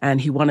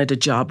 And he wanted a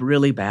job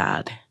really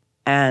bad.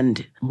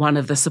 And one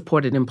of the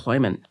supported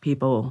employment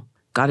people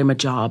got him a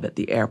job at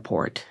the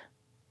airport.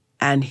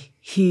 And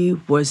he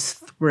was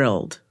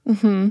thrilled.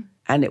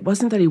 And it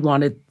wasn't that he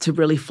wanted to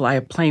really fly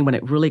a plane when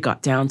it really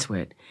got down to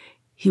it.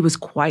 He was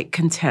quite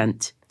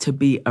content to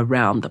be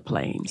around the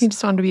planes. He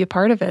just wanted to be a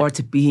part of it. Or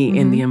to be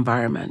in the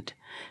environment.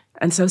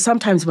 And so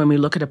sometimes when we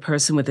look at a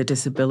person with a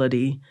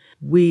disability,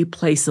 we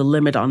place a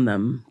limit on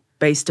them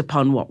based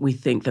upon what we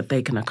think that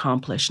they can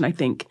accomplish. And I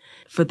think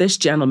for this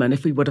gentleman,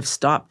 if we would have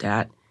stopped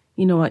at,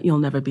 "You know what, you'll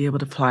never be able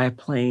to fly a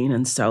plane,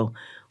 and so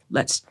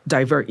let's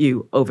divert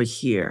you over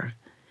here."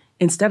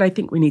 Instead, I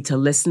think we need to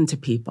listen to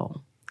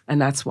people.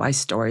 And that's why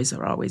stories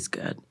are always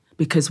good.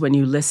 Because when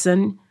you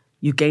listen,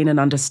 you gain an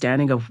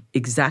understanding of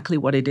exactly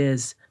what it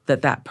is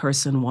that that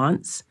person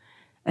wants,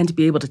 and to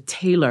be able to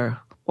tailor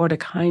or to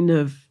kind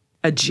of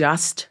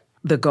adjust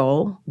the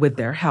goal with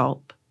their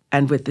help.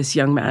 And with this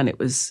young man, it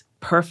was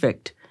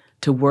perfect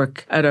to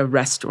work at a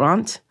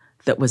restaurant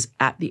that was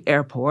at the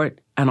airport,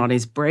 and on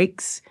his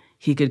breaks,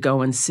 he could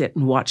go and sit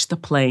and watch the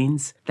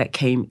planes that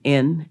came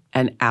in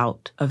and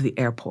out of the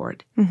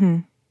airport.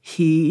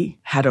 He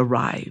had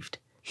arrived.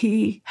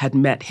 He had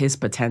met his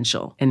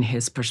potential in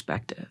his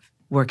perspective,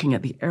 working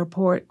at the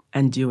airport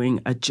and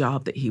doing a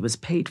job that he was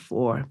paid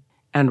for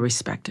and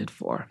respected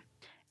for.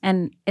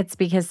 And it's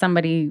because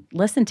somebody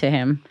listened to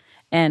him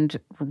and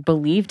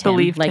believed him.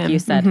 Like you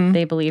said, Mm-hmm.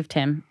 they believed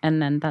him.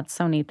 And then that's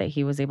so neat that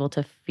he was able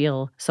to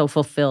feel so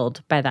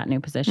fulfilled by that new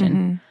position.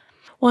 Mm-hmm.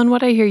 Well, and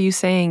what I hear you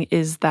saying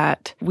is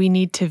that we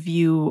need to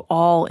view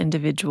all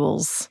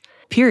individuals,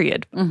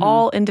 period,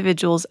 all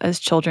individuals as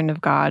children of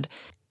God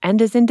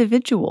and as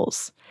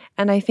individuals.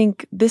 And I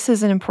think this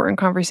is an important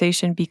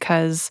conversation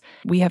because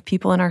we have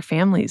people in our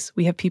families,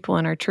 we have people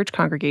in our church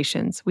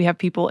congregations, we have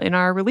people in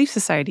our relief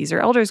societies or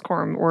elders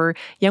quorum or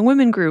young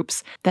women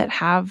groups that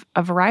have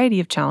a variety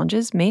of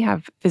challenges, may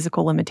have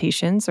physical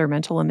limitations or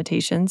mental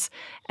limitations,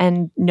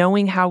 and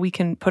knowing how we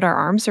can put our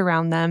arms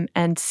around them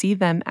and see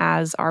them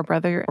as our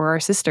brother or our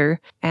sister.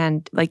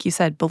 And like you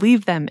said,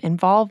 believe them,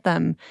 involve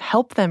them,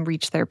 help them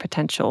reach their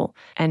potential,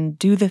 and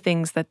do the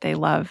things that they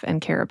love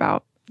and care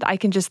about. I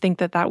can just think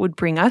that that would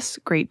bring us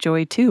great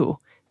joy too,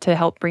 to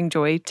help bring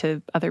joy to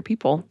other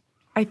people.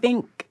 I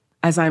think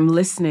as I'm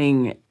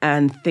listening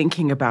and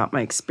thinking about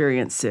my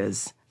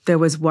experiences, there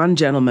was one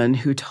gentleman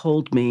who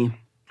told me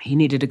he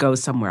needed to go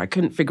somewhere. I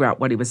couldn't figure out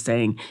what he was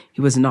saying.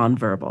 He was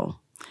nonverbal.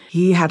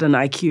 He had an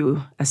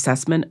IQ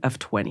assessment of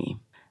 20.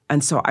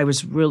 And so I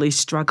was really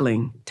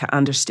struggling to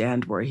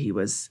understand where he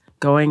was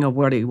going or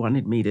what he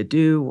wanted me to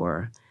do,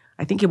 or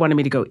I think he wanted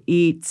me to go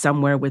eat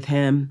somewhere with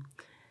him.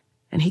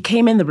 And he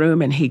came in the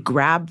room and he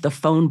grabbed the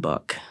phone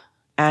book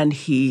and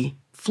he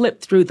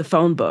flipped through the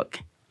phone book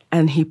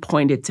and he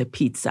pointed to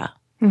pizza.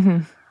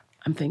 I'm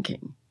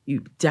thinking,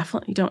 you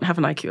definitely don't have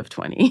an IQ of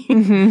 20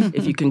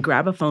 if you can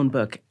grab a phone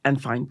book and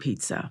find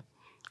pizza.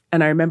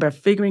 And I remember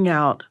figuring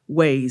out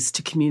ways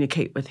to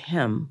communicate with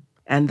him.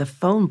 And the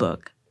phone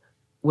book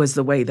was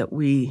the way that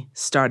we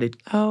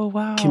started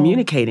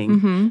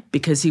communicating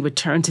because he would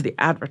turn to the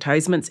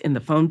advertisements in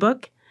the phone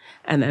book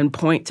and then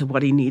point to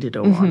what he needed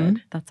or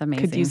wanted. That's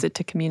amazing. Could use it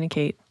to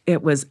communicate.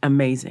 It was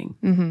amazing.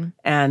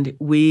 And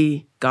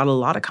we got a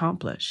lot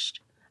accomplished.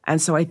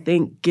 And so I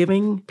think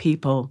giving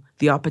people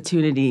the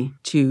opportunity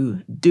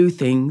to do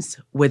things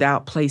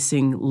without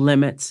placing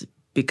limits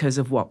because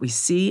of what we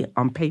see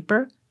on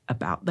paper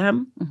about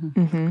them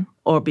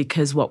or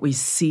because what we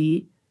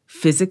see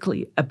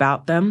physically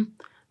about them,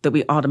 that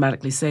we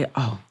automatically say,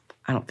 oh,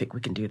 I don't think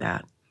we can do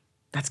that.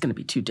 That's going to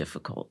be too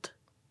difficult.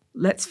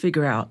 Let's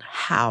figure out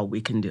how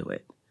we can do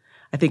it.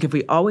 I think if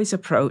we always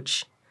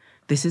approach,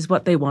 this is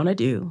what they want to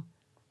do,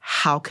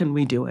 how can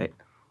we do it?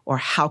 Or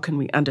how can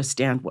we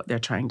understand what they're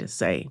trying to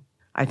say?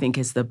 I think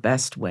is the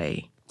best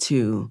way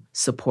to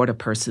support a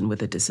person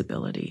with a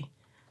disability,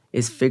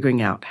 is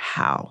figuring out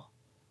how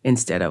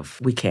instead of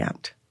we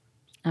can't.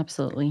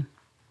 Absolutely.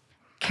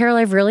 Carol,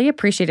 I've really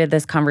appreciated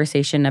this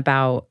conversation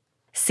about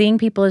seeing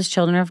people as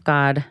children of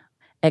God,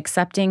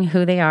 accepting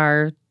who they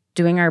are,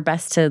 doing our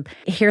best to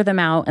hear them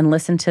out and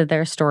listen to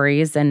their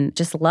stories and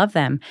just love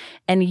them.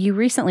 And you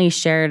recently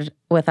shared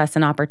with us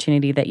an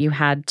opportunity that you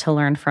had to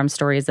learn from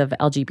stories of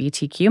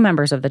LGBTQ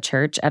members of the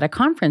church at a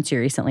conference you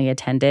recently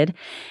attended.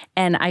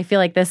 And I feel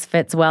like this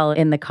fits well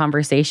in the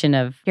conversation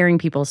of hearing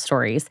people's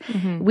stories.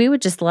 We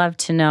would just love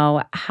to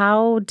know,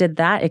 how did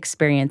that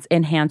experience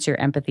enhance your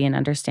empathy and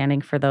understanding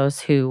for those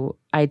who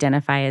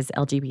identify as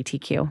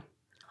LGBTQ?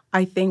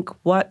 I think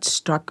what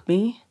struck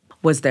me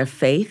was their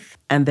faith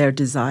and their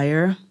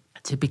desire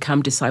to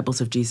become disciples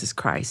of Jesus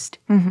Christ.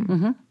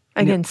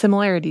 Again,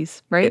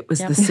 similarities, right? It was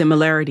the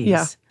similarities.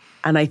 Yeah.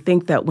 And I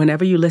think that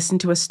whenever you listen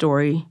to a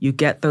story, you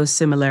get those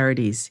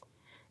similarities.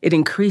 It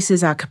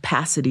increases our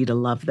capacity to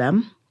love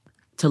them,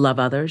 to love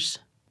others.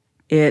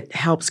 It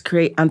helps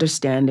create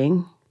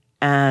understanding.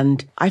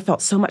 And I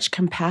felt so much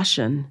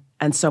compassion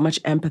and so much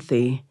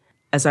empathy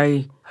as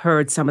I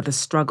heard some of the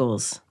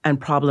struggles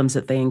and problems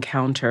that they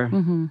encounter.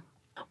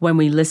 When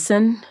we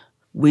listen,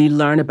 we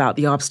learn about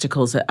the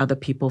obstacles that other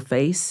people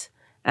face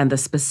and the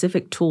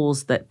specific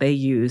tools that they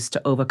use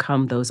to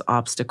overcome those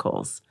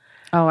obstacles.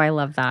 Oh, I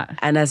love that.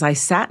 And as I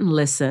sat and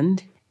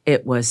listened,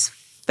 it was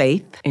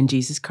faith in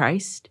Jesus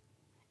Christ.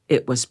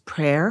 It was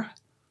prayer,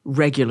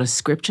 regular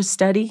scripture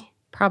study.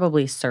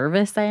 Probably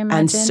service, I imagine.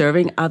 And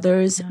serving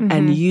others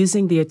and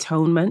using the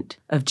atonement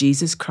of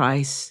Jesus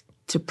Christ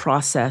to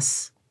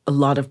process a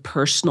lot of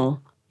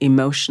personal,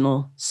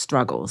 emotional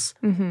struggles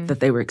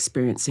that they were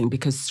experiencing,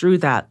 because through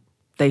that,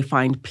 they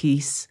find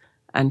peace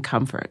and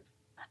comfort.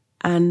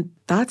 And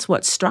that's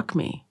what struck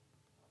me.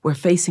 We're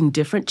facing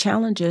different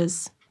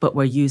challenges, but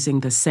we're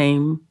using the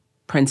same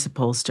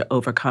principles to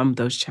overcome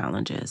those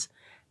challenges.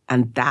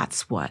 And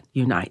that's what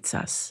unites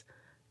us.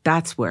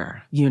 That's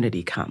where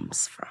unity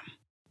comes from,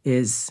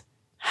 is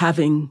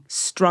having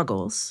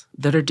struggles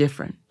that are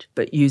different,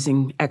 but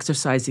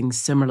exercising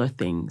similar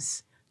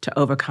things to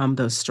overcome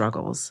those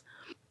struggles.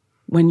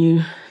 When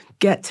you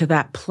get to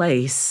that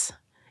place,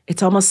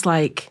 it's almost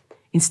like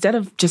instead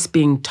of just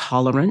being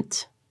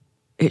tolerant,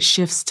 it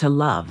shifts to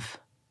love.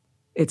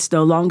 It's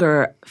no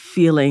longer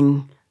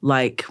feeling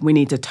like we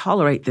need to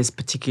tolerate this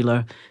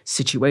particular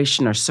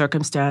situation or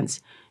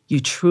circumstance. You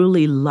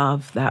truly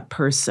love that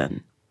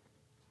person.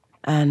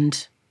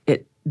 And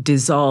it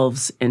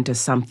dissolves into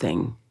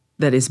something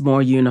that is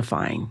more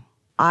unifying.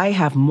 I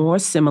have more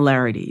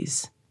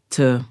similarities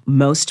to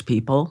most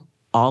people,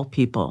 all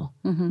people,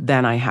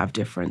 than I have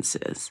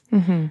differences.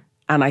 And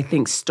And I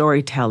think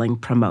storytelling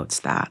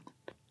promotes that.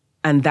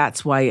 And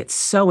that's why it's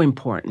so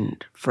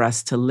important for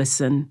us to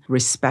listen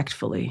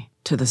respectfully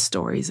to the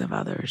stories of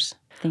others.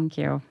 Thank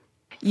you.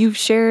 You've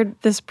shared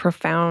this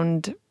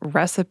profound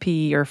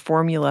recipe or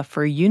formula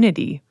for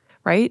unity,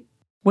 right?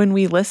 When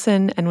we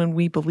listen and when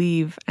we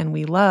believe and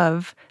we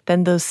love,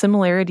 then those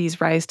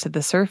similarities rise to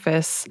the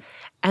surface.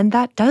 And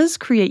that does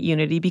create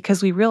unity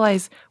because we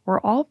realize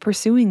we're all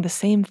pursuing the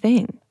same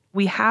thing.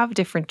 We have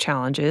different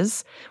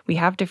challenges, we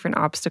have different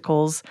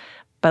obstacles,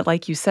 but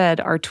like you said,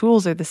 our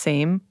tools are the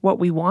same. What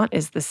we want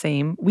is the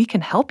same. We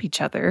can help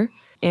each other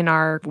in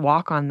our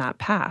walk on that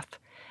path.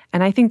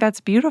 And I think that's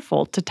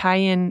beautiful to tie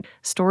in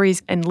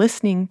stories, and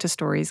listening to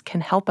stories can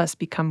help us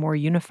become more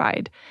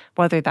unified,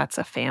 whether that's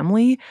a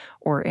family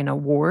or in a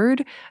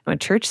ward, a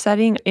church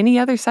setting, any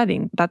other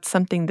setting. That's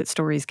something that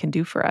stories can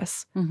do for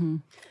us. Mm-hmm.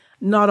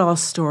 Not all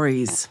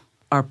stories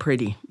are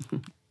pretty.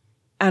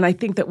 And I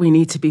think that we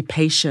need to be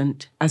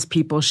patient as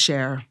people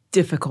share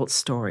difficult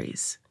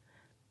stories.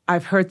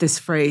 I've heard this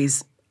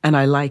phrase, and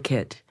I like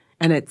it,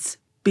 and it's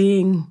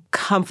being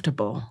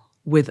comfortable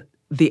with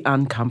the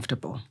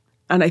uncomfortable.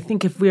 And I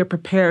think if we are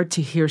prepared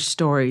to hear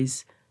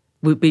stories,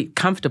 we'll be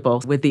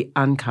comfortable with the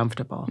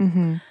uncomfortable.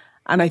 Mm-hmm.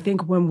 And I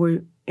think when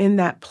we're in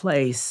that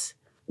place,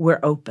 we're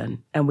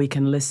open and we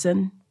can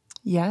listen.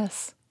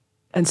 Yes.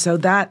 And so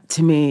that,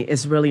 to me,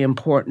 is really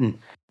important.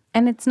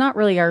 And it's not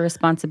really our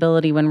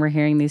responsibility when we're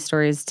hearing these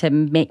stories to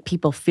make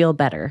people feel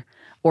better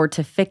or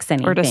to fix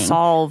anything. Or to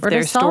solve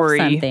their story.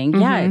 Something.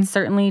 Mm-hmm. Yeah, it's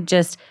certainly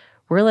just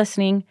we're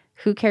listening.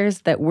 Who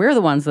cares that we're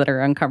the ones that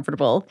are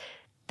uncomfortable?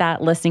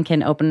 That listening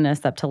can open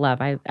us up to love.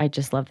 I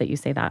just love that you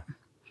say that.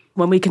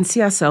 When we can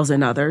see ourselves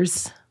in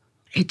others,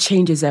 it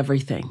changes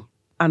everything.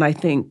 And I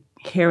think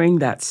hearing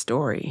that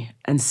story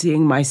and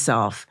seeing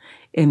myself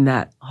in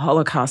that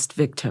Holocaust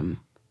victim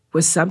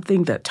was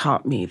something that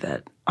taught me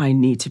that I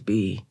need to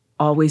be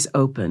always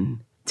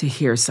open to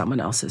hear someone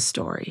else's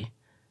story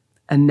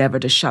and never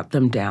to shut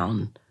them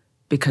down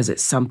because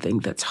it's something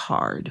that's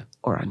hard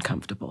or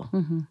uncomfortable.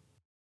 Mm-hmm.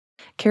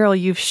 Carol,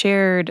 you've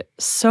shared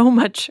so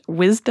much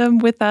wisdom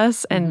with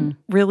us and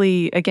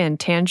really, again,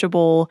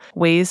 tangible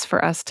ways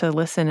for us to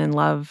listen and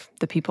love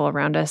the people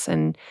around us.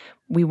 And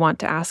we want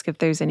to ask if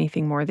there's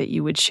anything more that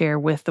you would share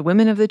with the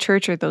women of the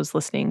church or those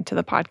listening to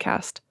the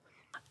podcast.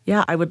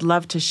 Yeah, I would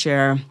love to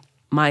share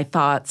my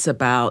thoughts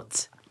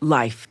about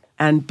life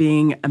and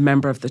being a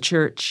member of the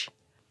church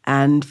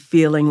and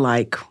feeling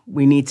like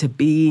we need to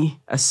be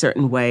a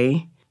certain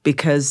way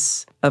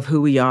because of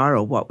who we are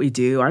or what we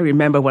do. I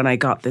remember when I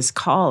got this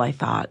call, I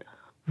thought,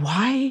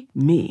 why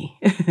me?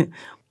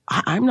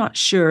 I'm not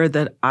sure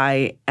that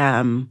I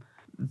am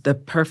the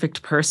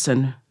perfect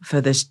person for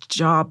this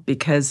job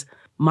because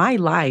my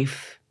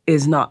life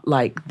is not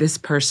like this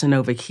person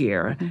over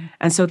here. Mm-hmm.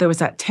 And so there was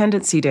that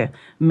tendency to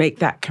make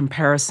that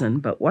comparison.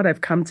 But what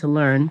I've come to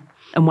learn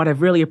and what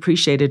I've really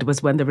appreciated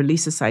was when the Relief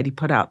Society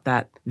put out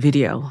that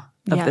video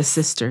of the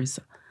sisters,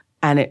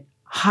 and it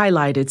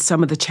highlighted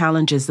some of the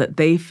challenges that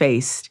they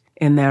faced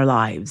in their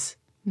lives.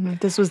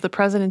 This was the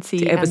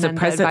presidency It was the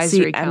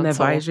presidency and the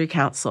advisory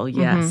council,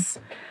 yes.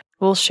 Mm-hmm.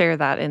 We'll share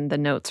that in the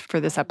notes for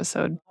this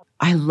episode.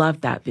 I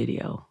love that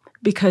video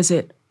because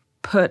it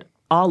put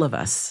all of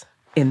us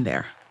in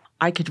there.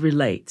 I could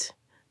relate.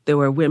 There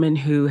were women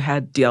who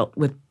had dealt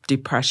with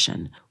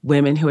depression,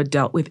 women who had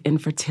dealt with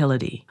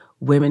infertility,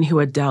 women who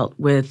had dealt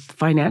with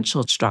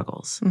financial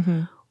struggles,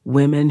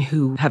 women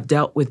who have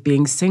dealt with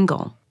being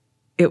single.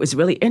 It was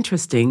really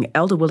interesting.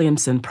 Elder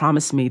Williamson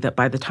promised me that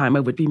by the time I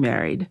would be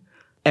married,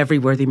 every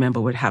worthy member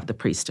would have the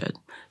priesthood.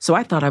 So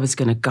I thought I was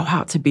going to go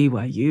out to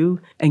BYU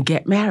and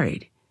get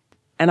married.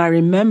 And I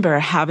remember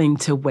having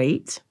to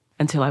wait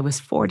until I was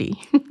 40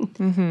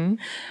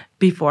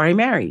 before I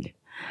married.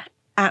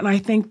 And I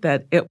think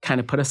that it kind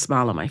of put a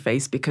smile on my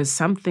face because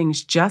some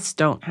things just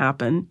don't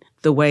happen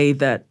the way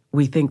that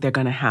we think they're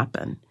going to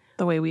happen.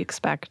 The way we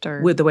expect or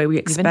with the way we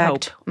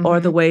expect or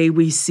the way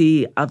we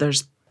see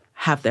others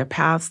have their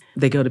paths.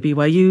 They go to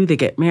BYU, they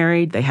get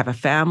married, they have a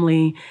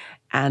family,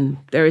 and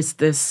there is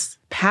this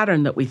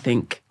pattern that we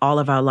think all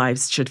of our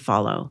lives should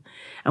follow.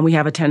 And we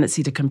have a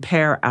tendency to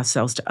compare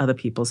ourselves to other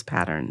people's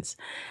patterns.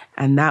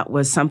 And that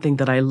was something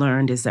that I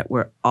learned is that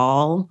we're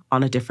all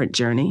on a different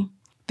journey.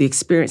 The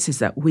experiences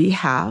that we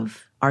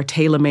have are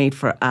tailor-made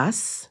for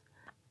us,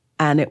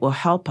 and it will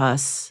help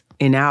us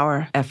in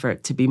our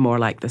effort to be more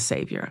like the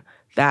Savior,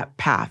 that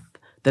path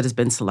that has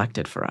been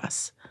selected for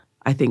us.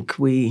 I think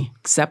we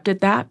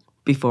accepted that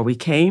before we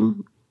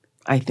came.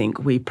 I think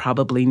we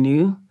probably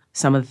knew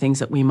some of the things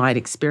that we might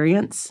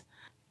experience.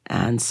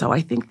 And so I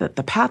think that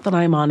the path that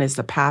I'm on is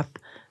the path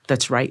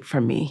that's right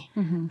for me.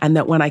 And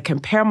that when I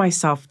compare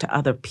myself to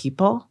other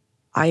people,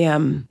 I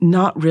am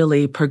not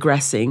really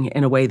progressing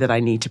in a way that I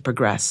need to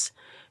progress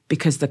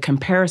because the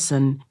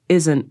comparison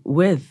isn't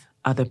with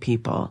other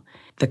people.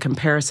 The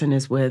comparison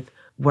is with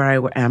where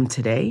I am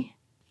today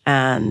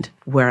and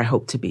where I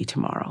hope to be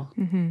tomorrow.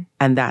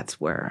 And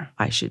that's where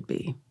I should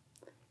be.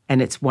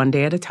 And it's one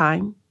day at a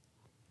time.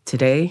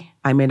 Today,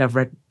 I may not have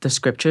read the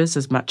scriptures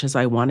as much as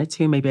I wanted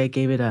to. Maybe I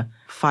gave it a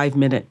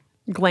 5-minute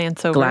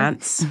glance over.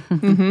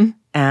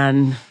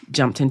 And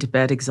jumped into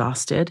bed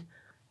exhausted.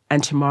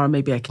 And tomorrow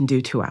maybe I can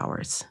do 2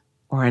 hours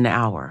or an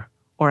hour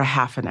or a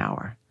half an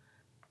hour.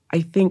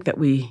 I think that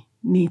we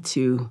need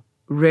to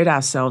rid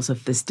ourselves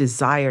of this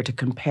desire to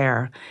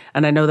compare.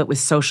 And I know that with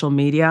social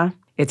media,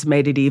 it's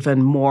made it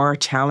even more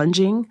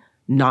challenging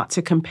not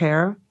to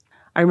compare.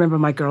 I remember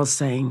my girls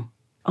saying,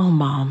 "Oh,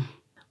 Mom,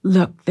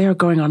 look, they're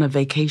going on a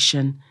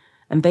vacation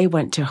and they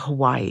went to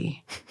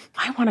Hawaii.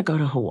 I want to go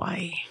to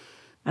Hawaii."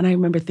 And I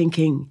remember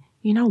thinking,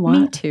 you know what?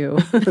 Me too.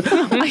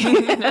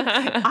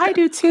 I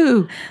do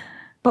too.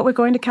 But we're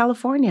going to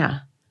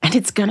California and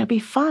it's going to be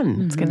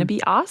fun. It's going to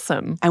be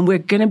awesome. And we're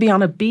going to be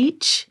on a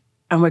beach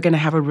and we're going to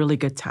have a really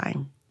good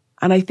time.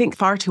 And I think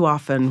far too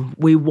often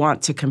we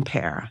want to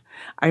compare.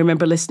 I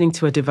remember listening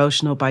to a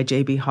devotional by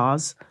J.B.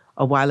 Hawes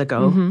a while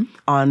ago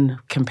on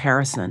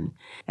comparison.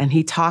 And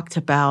he talked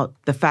about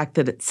the fact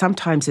that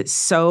sometimes it's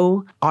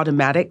so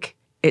automatic,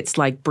 it's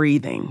like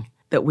breathing,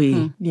 that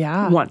we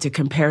want to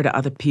compare to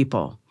other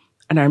people.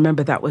 And I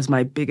remember that was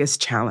my biggest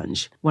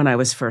challenge when I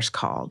was first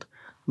called,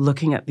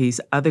 looking at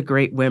these other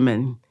great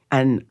women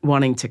and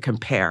wanting to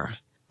compare.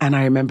 And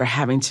I remember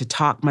having to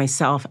talk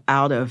myself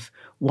out of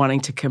wanting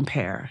to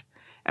compare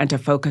and to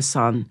focus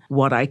on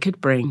what I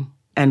could bring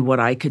and what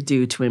I could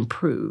do to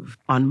improve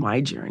on my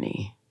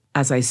journey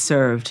as I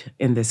served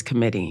in this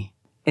committee,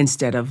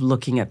 instead of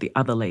looking at the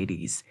other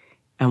ladies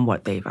and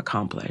what they've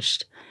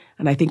accomplished.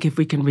 And I think if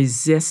we can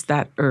resist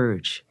that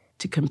urge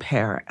to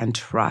compare and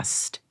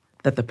trust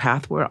that the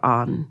path we're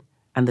on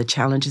and the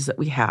challenges that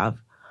we have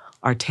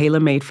are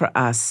tailor-made for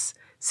us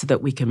so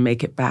that we can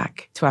make it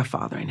back to our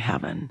Father in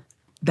heaven,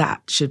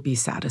 that should be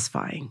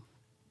satisfying.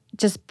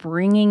 Just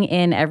bringing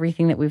in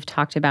everything that we've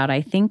talked about,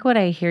 I think what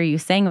I hear you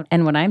saying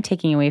and what I'm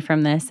taking away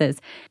from this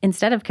is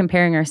instead of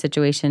comparing our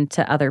situation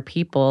to other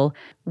people,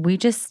 we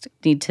just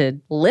need to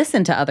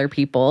listen to other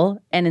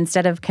people. And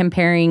instead of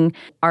comparing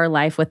our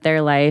life with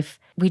their life,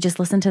 we just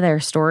listen to their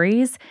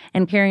stories,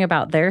 and caring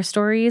about their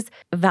stories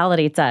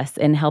validates us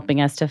in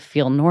helping us to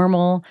feel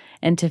normal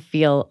and to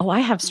feel, oh, I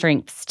have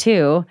strengths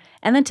too,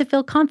 and then to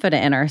feel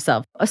confident in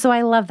ourselves. So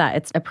I love that.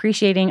 It's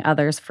appreciating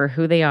others for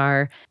who they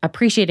are,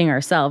 appreciating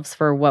ourselves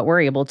for what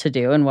we're able to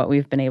do and what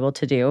we've been able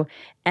to do,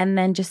 and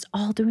then just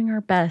all doing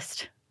our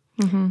best.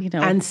 You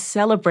know, and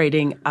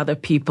celebrating other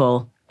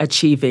people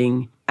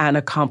achieving and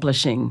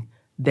accomplishing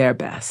their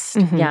best.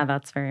 Yeah,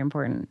 that's very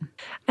important.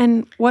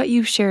 And what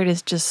you've shared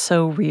is just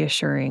so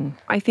reassuring.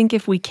 I think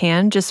if we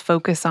can just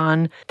focus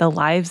on the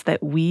lives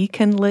that we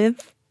can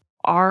live,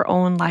 our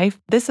own life,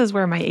 this is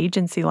where my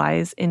agency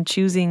lies in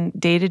choosing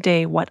day to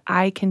day what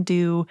I can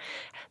do.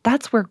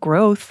 That's where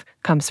growth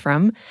comes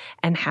from,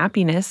 and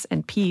happiness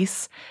and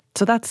peace.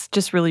 So that's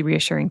just really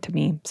reassuring to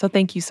me. So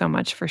thank you so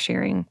much for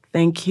sharing.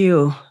 Thank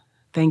you.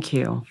 Thank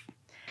you.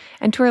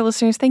 And to our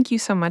listeners, thank you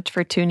so much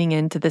for tuning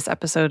in to this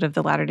episode of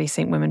the Latter-day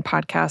Saint Women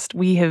podcast.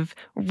 We have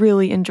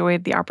really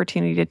enjoyed the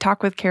opportunity to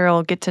talk with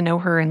Carol, get to know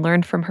her, and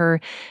learn from her.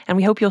 And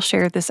we hope you'll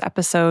share this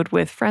episode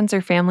with friends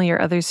or family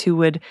or others who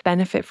would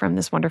benefit from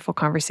this wonderful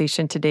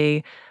conversation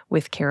today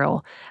with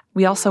Carol.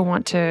 We also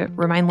want to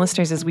remind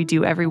listeners, as we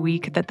do every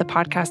week, that the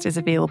podcast is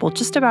available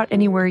just about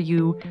anywhere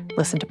you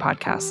listen to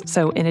podcasts.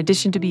 So in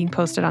addition to being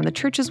posted on the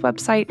church's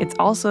website, it's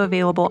also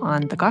available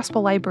on the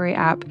Gospel Library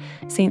app,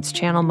 Saints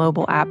Channel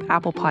mobile app,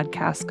 Apple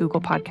Podcasts, Google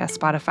Podcasts,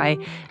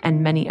 Spotify,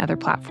 and many other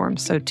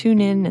platforms. So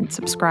tune in and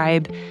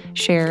subscribe,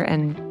 share,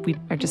 and we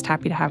are just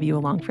happy to have you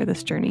along for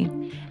this journey.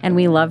 And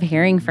we love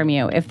hearing from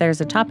you. If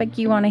there's a topic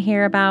you want to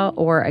hear about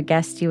or a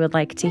guest you would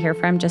like to hear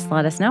from, just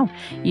let us know.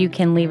 You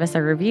can leave us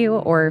a review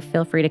or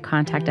feel free to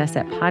contact us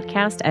at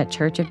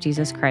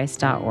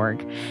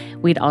podcast@churchofjesuschrist.org.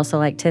 We'd also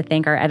like to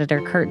thank our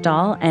editor, Kurt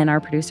Dahl, and our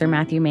producer,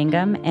 Matthew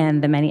Mangum,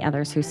 and the many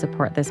others who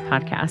support this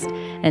podcast.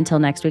 Until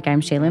next week,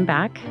 I'm Shaylin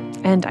Back.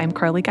 And I'm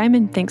Carly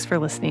Guyman. Thanks for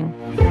listening.